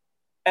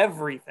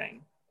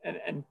everything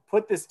and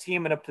put this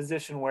team in a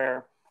position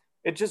where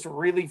it just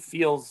really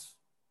feels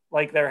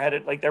like they're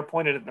headed, like they're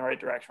pointed in the right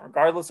direction.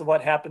 Regardless of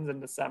what happens in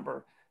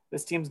December,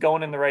 this team's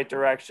going in the right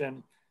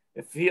direction.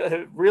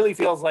 It really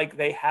feels like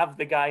they have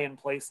the guy in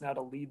place now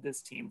to lead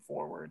this team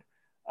forward.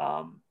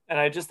 And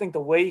I just think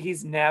the way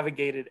he's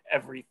navigated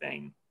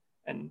everything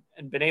and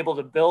been able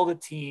to build a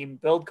team,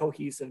 build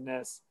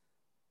cohesiveness,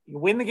 you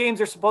win the games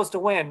you're supposed to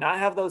win, not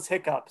have those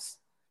hiccups.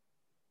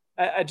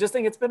 I just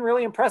think it's been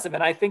really impressive.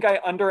 And I think I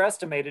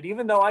underestimated,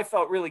 even though I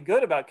felt really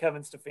good about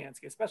Kevin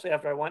Stefanski, especially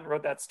after I went and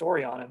wrote that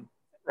story on him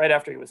right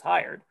after he was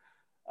hired.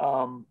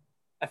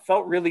 I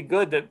felt really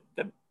good that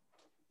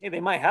hey, they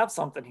might have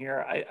something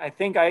here. I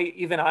think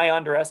I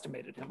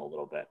underestimated him a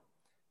little bit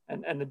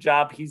and the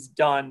job he's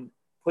done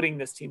putting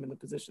this team in the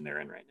position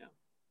they're in right now.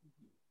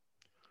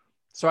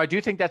 So I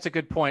do think that's a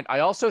good point.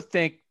 I also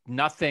think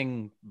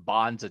nothing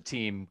bonds a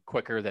team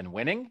quicker than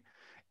winning.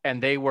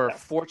 And they were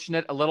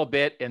fortunate a little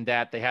bit in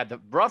that they had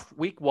the rough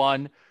week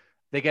one.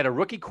 They get a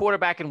rookie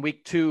quarterback in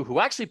week two who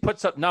actually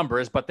puts up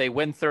numbers, but they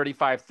win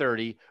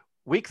 35-30.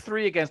 Week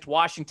three against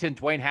Washington,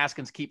 Dwayne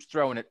Haskins keeps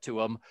throwing it to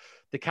them.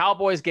 The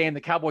Cowboys game,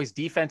 the Cowboys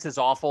defense is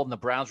awful, and the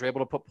Browns were able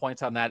to put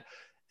points on that.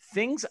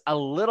 Things a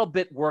little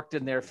bit worked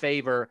in their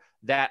favor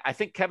that I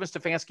think Kevin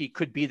Stefanski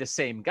could be the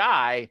same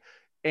guy.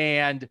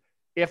 And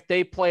if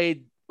they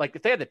played, like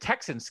if they had the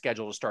Texans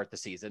schedule to start the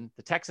season,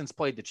 the Texans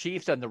played the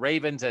Chiefs and the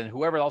Ravens and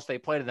whoever else they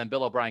played, and then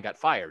Bill O'Brien got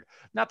fired.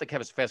 Not that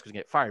Kevin Stefanski was going to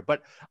get fired,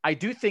 but I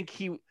do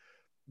think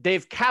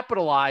they've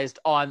capitalized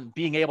on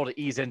being able to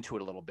ease into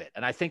it a little bit.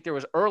 And I think there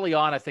was early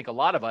on, I think a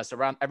lot of us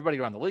everybody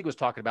around the league was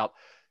talking about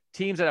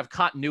teams that have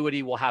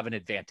continuity will have an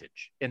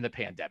advantage in the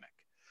pandemic.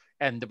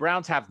 And the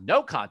Browns have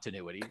no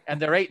continuity,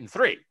 and they're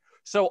 8-3.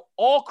 So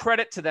all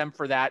credit to them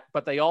for that,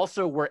 but they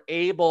also were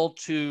able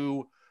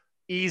to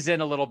ease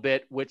in a little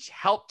bit, which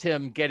helped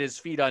him get his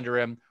feet under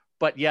him.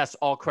 But yes,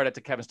 all credit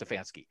to Kevin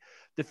Stefanski.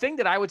 The thing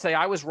that I would say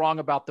I was wrong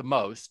about the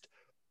most,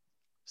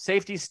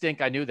 safeties stink,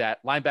 I knew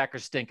that.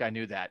 Linebackers stink, I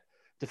knew that.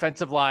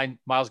 Defensive line,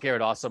 Myles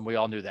Garrett, awesome, we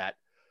all knew that.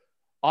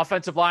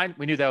 Offensive line,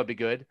 we knew that would be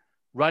good.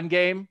 Run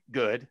game,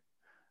 good.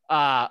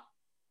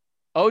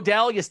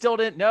 Odell, you still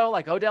didn't know,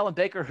 like Odell and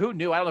Baker, who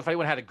knew? I don't know if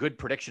anyone had a good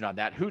prediction on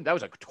that. That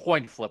was a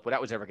coin flip, what that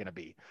was ever going to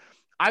be.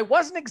 I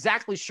wasn't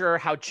exactly sure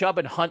how Chubb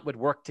and Hunt would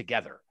work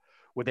together.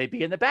 Would they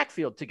be in the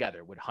backfield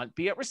together? Would Hunt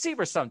be at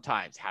receiver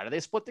sometimes? How do they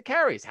split the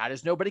carries? How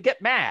does nobody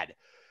get mad?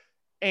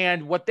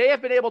 And what they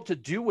have been able to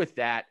do with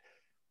that,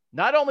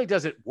 not only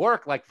does it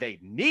work, like they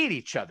need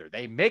each other,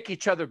 they make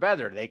each other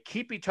better, they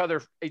keep each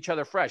other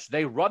fresh,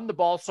 they run the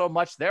ball so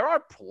much, there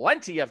are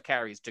plenty of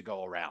carries to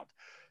go around.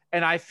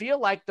 And I feel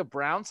like the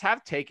Browns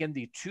have taken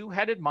the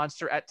two-headed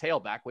monster at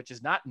tailback, which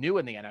is not new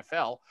in the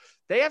NFL.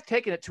 They have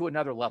taken it to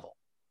another level.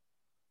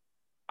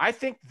 I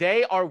think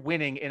they are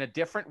winning in a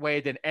different way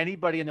than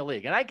anybody in the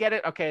league. And I get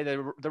it. Okay,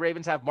 the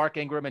Ravens have Mark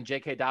Ingram and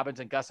J.K. Dobbins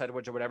and Gus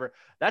Edwards or whatever.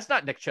 That's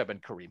not Nick Chubb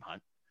and Kareem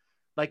Hunt.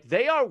 Like,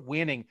 they are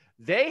winning.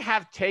 They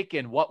have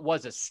taken what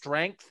was a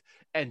strength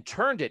and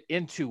turned it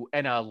into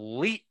an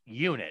elite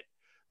unit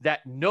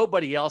that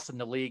nobody else in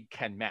the league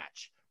can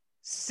match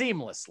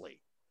seamlessly.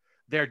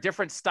 They're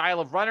different style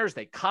of runners.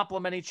 They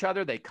complement each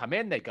other. They come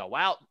in, they go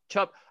out.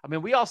 Chubb, I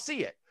mean, we all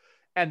see it.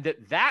 And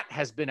that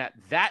has been at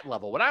that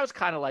level. When I was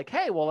kind of like,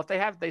 hey, well, if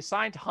they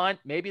signed Hunt,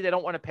 maybe they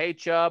don't want to pay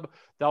Chubb,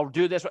 they'll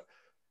do this.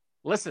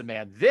 Listen,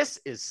 man,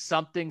 this is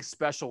something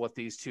special with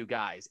these two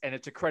guys. And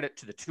it's a credit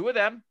to the two of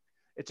them.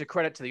 It's a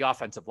credit to the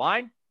offensive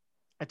line.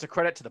 It's a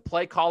credit to the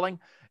play calling.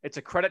 It's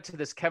a credit to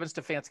this Kevin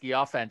Stefanski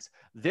offense.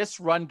 This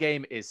run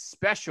game is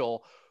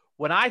special.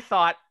 When I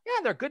thought,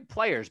 yeah, they're good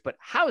players, but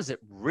how is it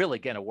really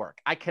going to work?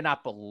 I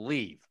cannot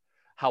believe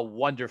how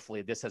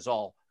wonderfully this has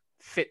all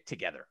fit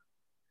together.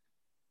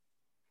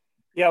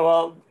 Yeah,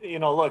 well,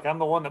 look, I'm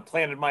the one that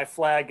planted my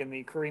flag in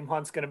the Kareem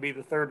Hunt's going to be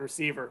the third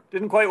receiver.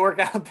 Didn't quite work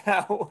out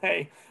that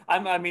way.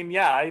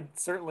 I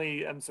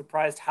certainly am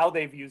surprised how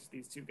they've used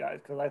these two guys,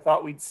 because I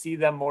thought we'd see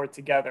them more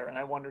together, and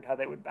I wondered how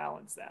they would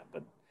balance that.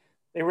 But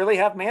they really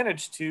have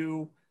managed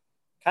to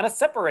kind of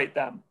separate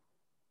them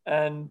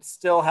and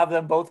still have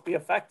them both be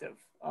effective.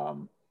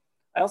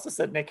 I also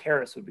said Nick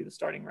Harris would be the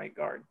starting right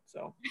guard.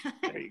 So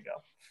there you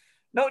go.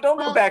 No, don't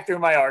go back through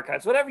my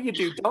archives. Whatever you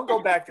do, don't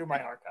go back through my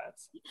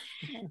archives.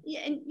 Yeah,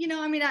 and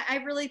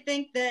I really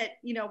think that,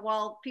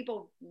 while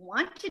people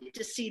wanted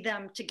to see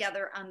them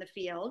together on the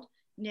field,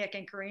 Nick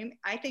and Kareem,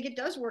 I think it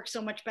does work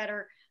so much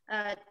better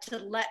to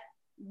let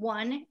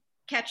one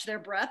catch their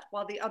breath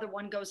while the other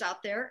one goes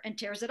out there and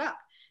tears it up.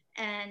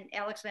 And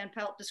Alex Van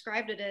Pelt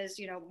described it as,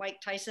 Mike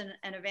Tyson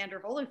and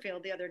Evander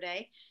Holyfield the other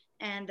day.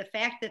 And the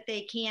fact that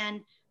they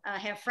can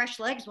have fresh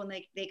legs when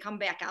they come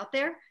back out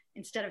there,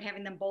 instead of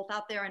having them both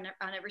out there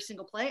on every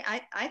single play,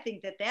 I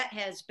think that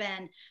has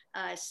been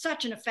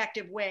such an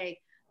effective way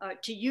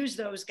to use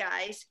those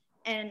guys.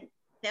 And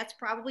that's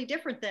probably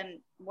different than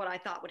what I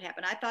thought would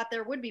happen. I thought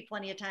there would be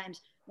plenty of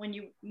times when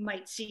you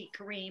might see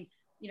Kareem,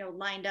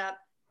 lined up,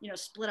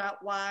 split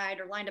out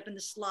wide or lined up in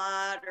the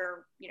slot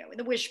or, in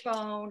the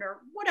wishbone or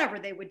whatever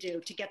they would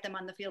do to get them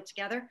on the field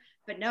together.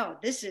 But no,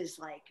 this is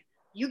like,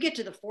 you get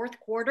to the fourth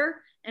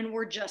quarter and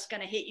we're just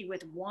going to hit you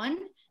with one,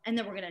 and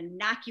then we're going to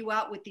knock you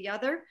out with the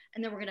other,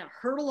 and then we're going to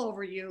hurtle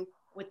over you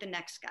with the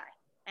next guy.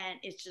 And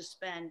it's just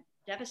been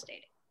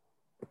devastating.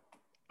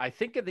 I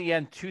think in the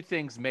end, two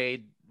things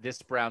made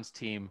this Browns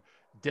team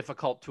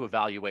difficult to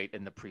evaluate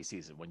in the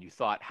preseason when you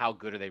thought, how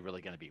good are they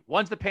really going to be?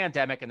 One's the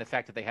pandemic and the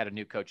fact that they had a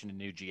new coach and a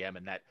new GM,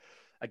 and that,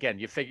 again,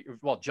 you figure,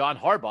 well, John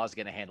Harbaugh is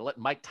going to handle it.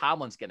 Mike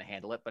Tomlin's going to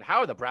handle it. But how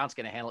are the Browns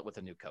going to handle it with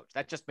a new coach?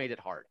 That just made it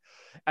hard.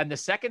 And the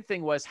second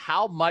thing was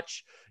how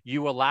much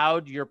you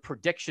allowed your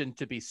prediction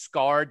to be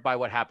scarred by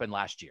what happened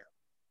last year.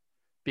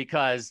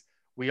 Because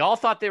we all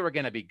thought they were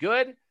going to be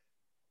good,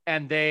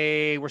 and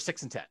they were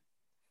 6-10.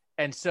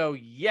 And so,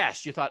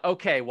 yes, you thought,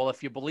 okay, well,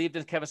 if you believed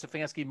in Kevin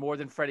Stefanski more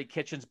than Freddie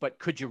Kitchens, but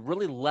could you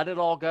really let it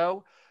all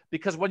go?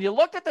 Because when you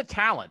looked at the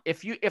talent,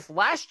 if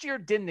last year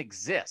didn't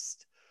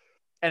exist,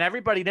 and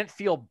everybody didn't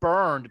feel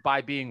burned by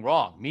being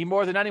wrong, me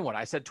more than anyone,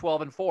 I said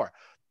 12-4.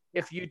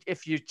 If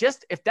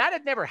that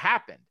had never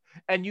happened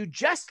and you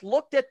just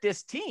looked at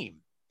this team,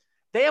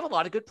 they have a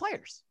lot of good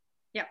players.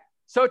 Yeah.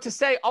 So to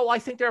say, oh, I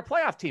think they're a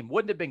playoff team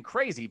wouldn't have been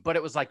crazy, but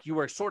it was like you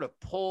were sort of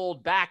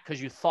pulled back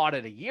because you thought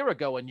it a year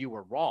ago and you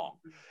were wrong.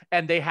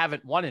 And they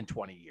haven't won in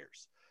 20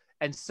 years.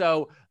 And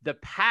so the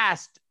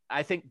past,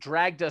 I think,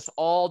 dragged us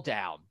all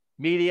down,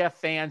 media,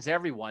 fans,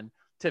 everyone,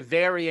 to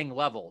varying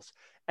levels.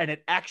 And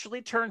it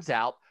actually turns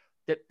out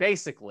that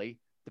basically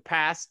the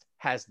past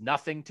has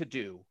nothing to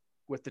do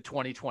with the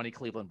 2020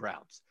 Cleveland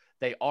Browns.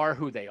 They are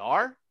who they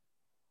are.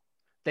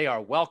 They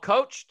are well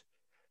coached.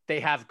 They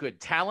have good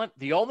talent.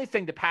 The only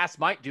thing the past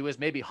might do is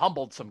maybe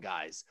humbled some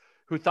guys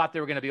who thought they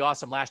were going to be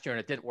awesome last year and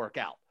it didn't work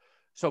out.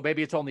 So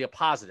maybe it's only a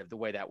positive the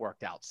way that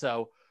worked out.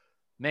 So,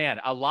 man,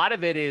 a lot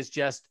of it is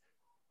just,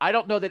 I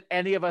don't know that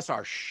any of us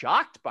are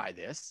shocked by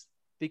this,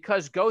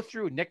 because go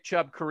through Nick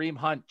Chubb, Kareem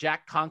Hunt,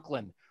 Jack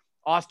Conklin,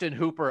 Austin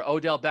Hooper,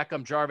 Odell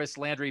Beckham, Jarvis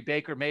Landry,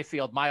 Baker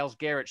Mayfield, Myles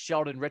Garrett,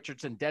 Sheldon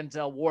Richardson,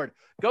 Denzel Ward.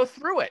 Go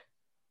through it.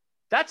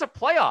 That's a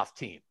playoff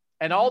team.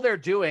 And all they're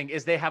doing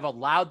is they have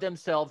allowed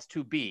themselves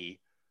to be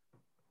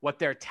what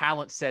their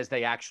talent says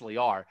they actually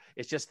are.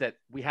 It's just that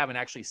we haven't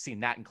actually seen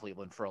that in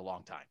Cleveland for a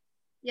long time.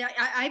 Yeah,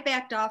 I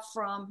backed off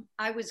from,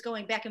 I was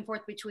going back and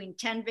forth between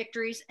 10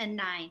 victories and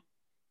 9.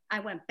 I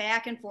went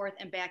back and forth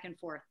and back and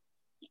forth.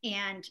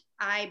 And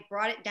I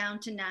brought it down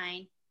to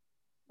 9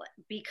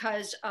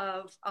 because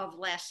of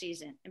last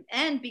season.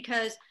 And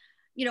because,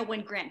 you know,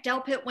 when Grant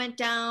Delpit went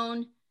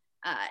down,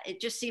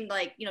 it just seemed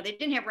like, you know, they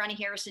didn't have Ronnie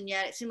Harrison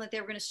yet. It seemed like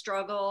they were going to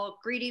struggle.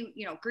 Greedy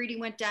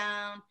went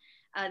down.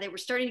 They were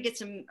starting to get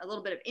a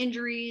little bit of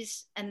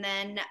injuries. And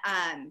then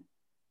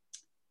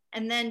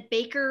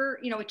Baker,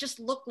 you know, it just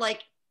looked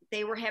like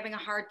they were having a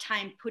hard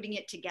time putting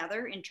it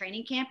together in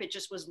training camp. It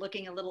just was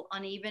looking a little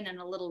uneven and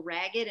a little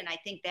ragged. And I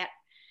think that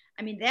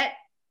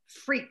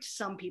freaked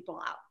some people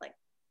out. Like,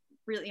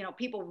 really, you know,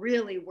 people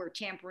really were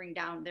tampering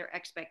down their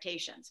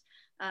expectations.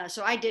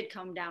 So I did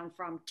come down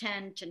from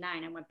 10 to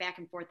 9. I went back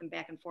and forth.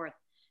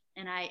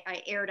 And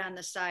I erred on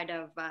the side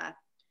of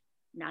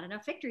not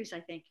enough victories, I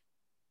think.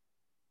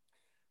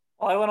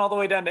 Well, I went all the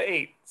way down to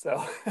 8.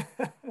 So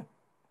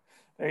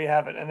there you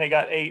have it. And they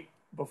got 8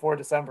 before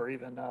December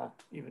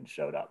even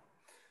showed up.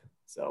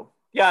 So,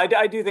 yeah,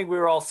 I do think we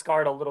were all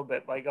scarred a little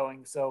bit by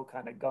going so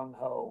kind of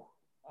gung-ho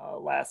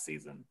last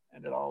season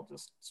and it all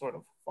just sort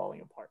of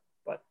falling apart.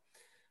 But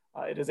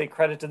it is a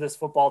credit to this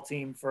football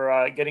team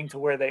for getting to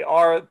where they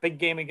are. Big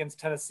game against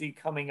Tennessee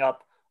coming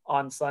up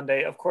on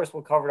Sunday. Of course,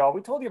 we'll cover it all.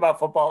 We told you about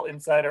Football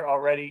Insider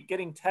already.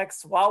 Getting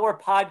texts while we're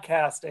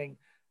podcasting.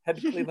 Head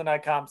to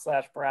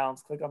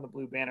cleveland.com/Browns. Click on the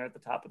blue banner at the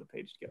top of the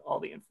page to get all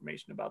the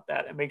information about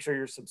that. And make sure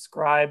you're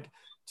subscribed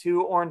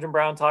to Orange and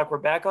Brown Talk. We're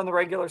back on the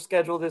regular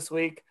schedule this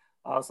week.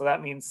 So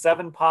that means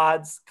 7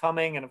 pods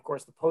coming. And, of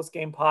course, the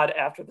post-game pod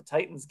after the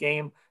Titans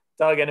game.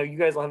 Doug, I know you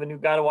guys will have a new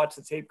Gotta Watch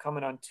the Tape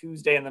coming on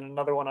Tuesday and then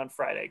another one on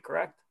Friday,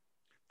 correct?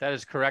 That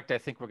is correct. I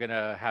think we're going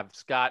to have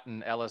Scott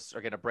and Ellis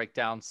are going to break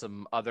down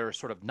some other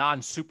sort of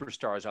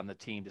non-superstars on the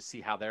team to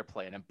see how they're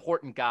playing.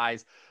 Important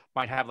guys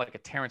might have like a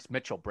Terrence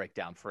Mitchell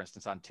breakdown, for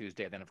instance, on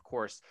Tuesday. And then, of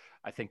course,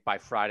 I think by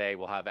Friday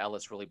we'll have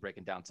Ellis really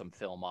breaking down some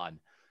film on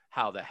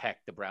how the heck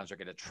the Browns are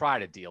going to try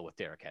to deal with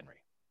Derrick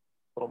Henry.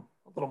 A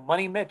little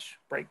Money Mitch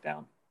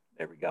breakdown.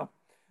 There we go.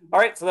 All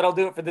right, so that'll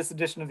do it for this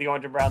edition of the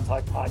Orange and Brown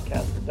Talk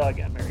podcast. For Doug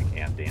and Mary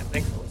Cam, Dan,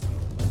 thanks for listening.